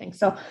thing.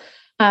 So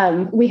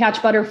we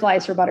hatch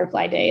butterflies for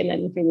butterfly day and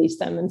then release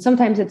them. And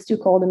sometimes it's too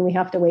cold and we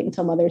have to wait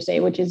until Mother's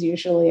Day, which is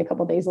usually a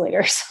couple days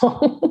later.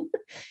 So,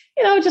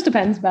 it just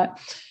depends, but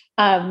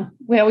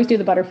we always do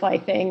the butterfly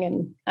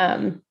thing.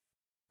 And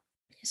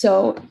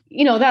So,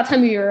 that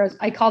time of year,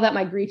 I call that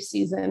my grief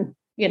season.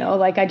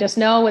 Like I just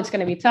know it's going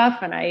to be tough,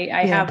 and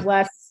I have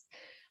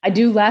I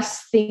do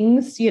less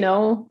things,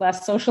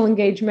 less social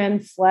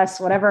engagements, less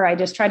whatever. I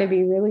just try to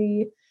be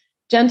really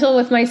gentle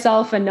with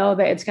myself and know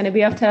that it's going to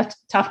be a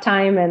tough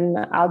time, and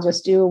I'll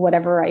just do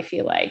whatever I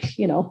feel like,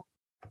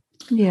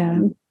 Yeah.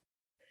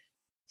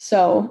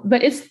 So,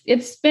 but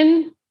it's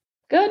been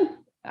good.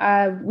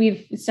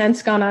 We've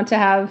since gone on to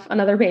have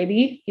another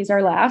baby. He's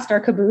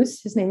our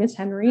caboose. His name is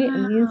Henry,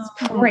 and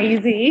he's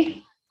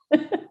crazy.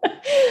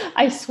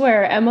 I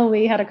swear,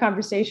 Emily had a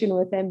conversation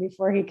with him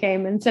before he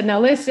came and said, "Now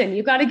listen,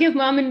 you got to give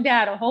mom and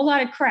dad a whole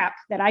lot of crap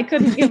that I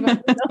couldn't give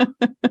them."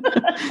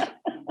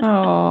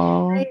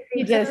 Oh,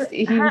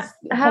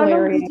 how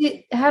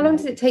long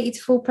did it take you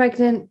to fall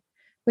pregnant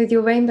with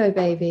your rainbow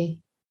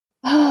baby?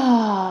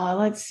 Oh,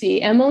 let's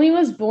see. Emily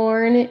was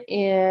born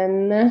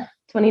in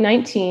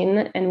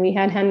 2019, and we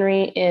had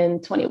Henry in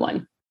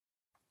 21.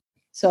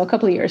 So a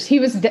couple of years. He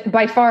was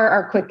by far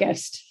our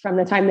quickest from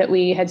the time that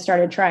we had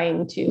started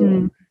trying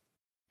to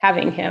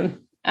having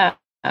him.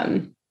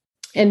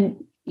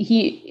 And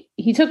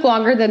he took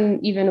longer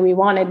than even we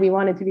wanted. We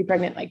wanted to be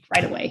pregnant like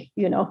right away,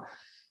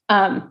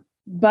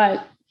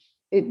 but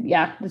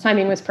the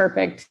timing was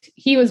perfect.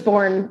 He was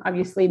born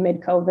obviously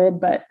mid-COVID,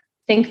 but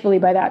thankfully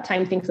by that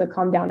time things had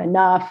calmed down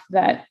enough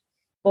that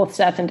both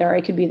Seth and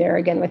Dari could be there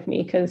again with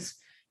me, because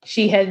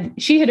she had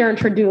earned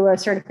her doula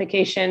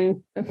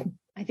certification.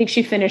 I think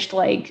she finished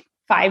like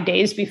 5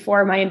 days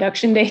before my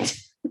induction date.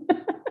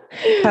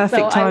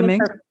 Perfect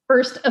timing. I was her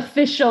first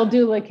official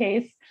doula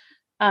case.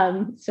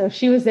 So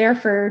she was there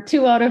for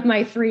 2 out of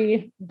my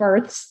 3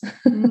 births.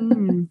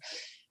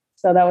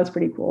 So that was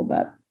pretty cool.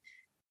 But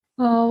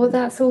well,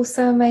 that's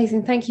also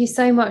amazing. Thank you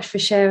so much for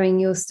sharing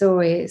your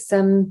story.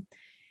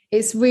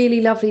 It's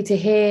really lovely to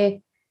hear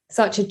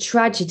such a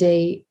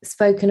tragedy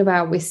spoken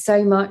about with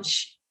so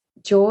much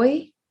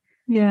joy.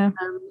 Yeah.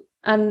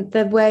 And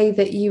the way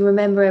that you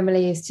remember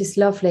Emily is just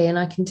lovely. And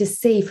I can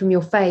just see from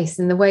your face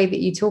and the way that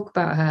you talk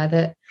about her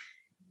that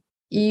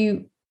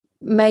you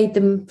made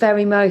the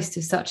very most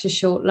of such a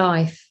short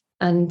life,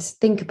 and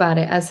think about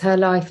it as her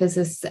life as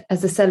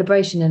a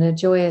celebration and a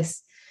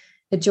joyous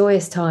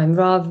time,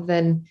 rather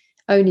than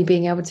only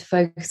being able to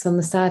focus on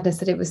the sadness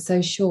that it was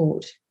so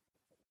short.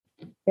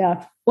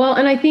 Yeah. Well,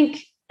 and I think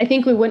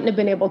we wouldn't have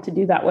been able to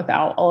do that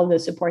without all of the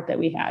support that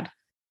we had,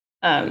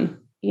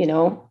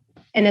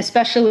 and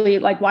especially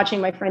like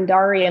watching my friend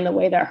Dari and the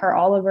way that her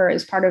Oliver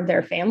is part of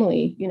their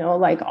family,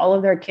 like all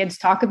of their kids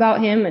talk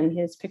about him and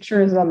his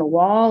picture is on the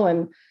wall,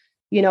 and,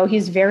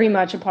 he's very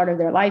much a part of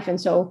their life. And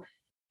so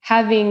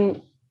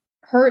having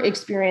her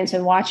experience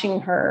and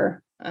watching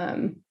her,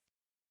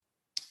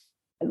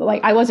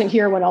 like I wasn't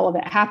here when all of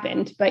it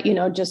happened, but,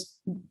 just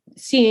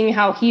seeing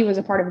how he was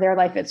a part of their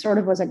life, it sort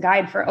of was a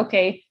guide for,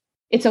 okay,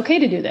 it's okay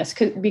to do this.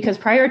 Because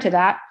prior to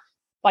that,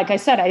 like I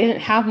said, I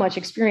didn't have much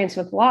experience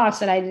with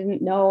loss, and I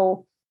didn't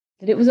know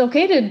that it was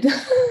okay to,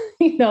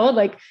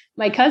 like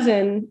my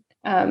cousin,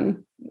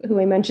 who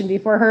I mentioned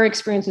before, her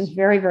experience was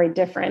very, very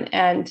different.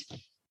 And,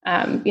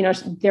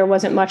 there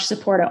wasn't much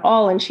support at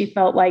all. And she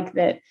felt like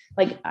that,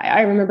 like,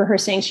 I remember her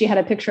saying she had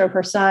a picture of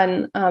her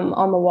son,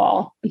 on the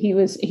wall. He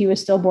was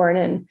stillborn,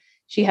 and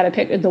she had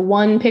the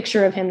one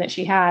picture of him that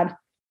she had.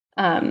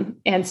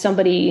 And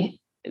somebody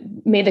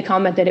made the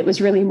comment that it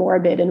was really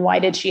morbid. And why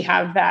did she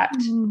have that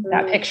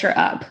picture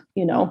up?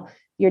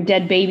 Your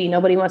dead baby.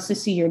 Nobody wants to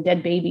see your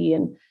dead baby.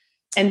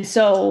 And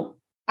so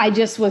I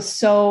just was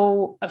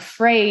so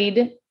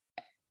afraid.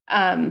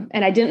 And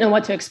I didn't know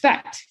what to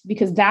expect,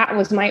 because that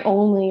was my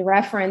only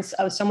reference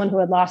of someone who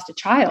had lost a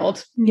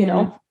child,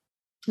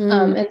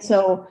 and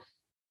so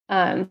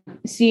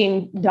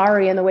seeing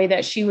Dari and the way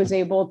that she was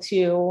able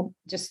to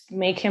just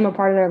make him a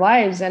part of their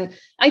lives. And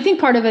I think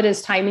part of it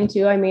is timing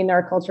too. I mean,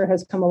 our culture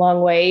has come a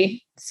long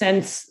way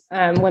since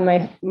when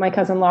my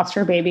cousin lost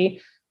her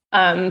baby.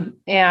 And,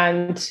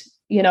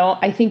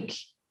 I think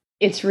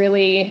it's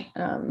really,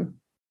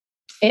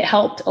 it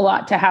helped a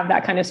lot to have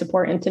that kind of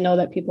support, and to know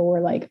that people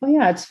were like, oh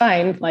yeah, it's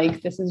fine.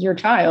 Like, this is your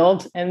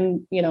child,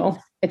 and,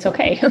 it's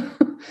okay.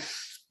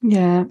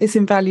 Yeah. It's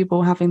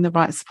invaluable having the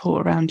right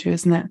support around you,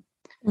 isn't it?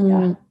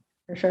 Yeah.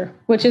 For sure.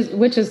 Which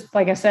is,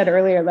 like I said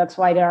earlier, that's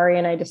why Dari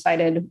and I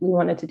decided we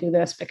wanted to do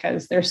this,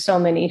 because there's so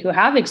many who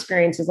have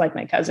experiences like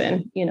my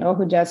cousin,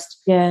 who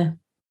just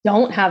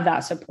don't have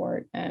that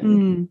support.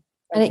 And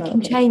it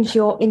can change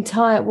your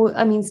entire,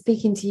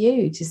 speaking to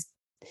you just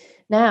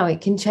now,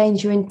 it can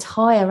change your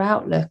entire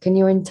outlook and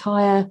your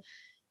entire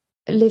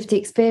lived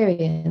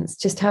experience,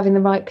 just having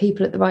the right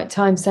people at the right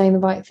time, saying the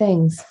right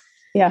things.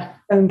 Yeah.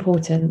 So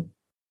important.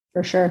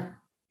 For sure.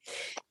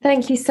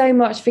 Thank you so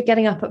much for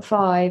getting up at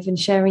 5 and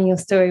sharing your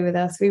story with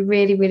us. We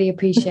really, really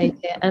appreciate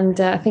it. And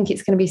I think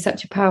it's going to be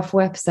such a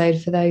powerful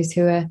episode for those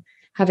who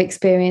have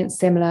experienced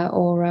similar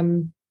or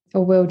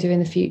will do in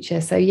the future.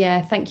 So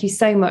yeah, thank you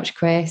so much,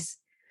 Chris.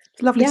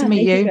 It's lovely to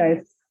meet you.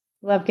 Guys.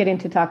 Love getting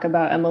to talk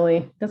about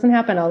Emily. Doesn't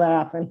happen all that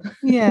often.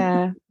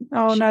 Yeah.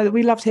 Oh no,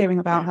 we loved hearing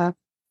about her.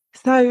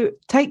 So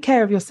take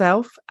care of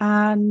yourself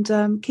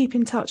and keep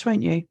in touch,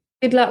 won't you?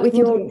 Good luck with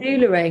your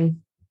doulaing.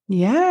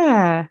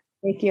 Yeah.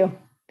 Thank you.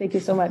 Thank you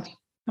so much.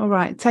 All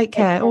right. Take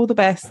care. All the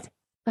best.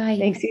 Bye.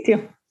 Thanks, you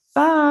too.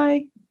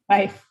 Bye.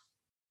 Bye.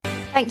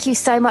 Thank you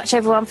so much,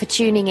 everyone, for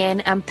tuning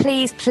in. And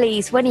please,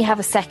 please, when you have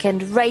a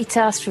second, rate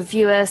us,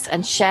 review us,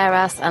 and share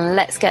us. And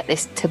let's get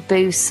this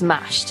taboo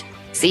smashed.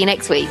 See you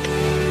next week.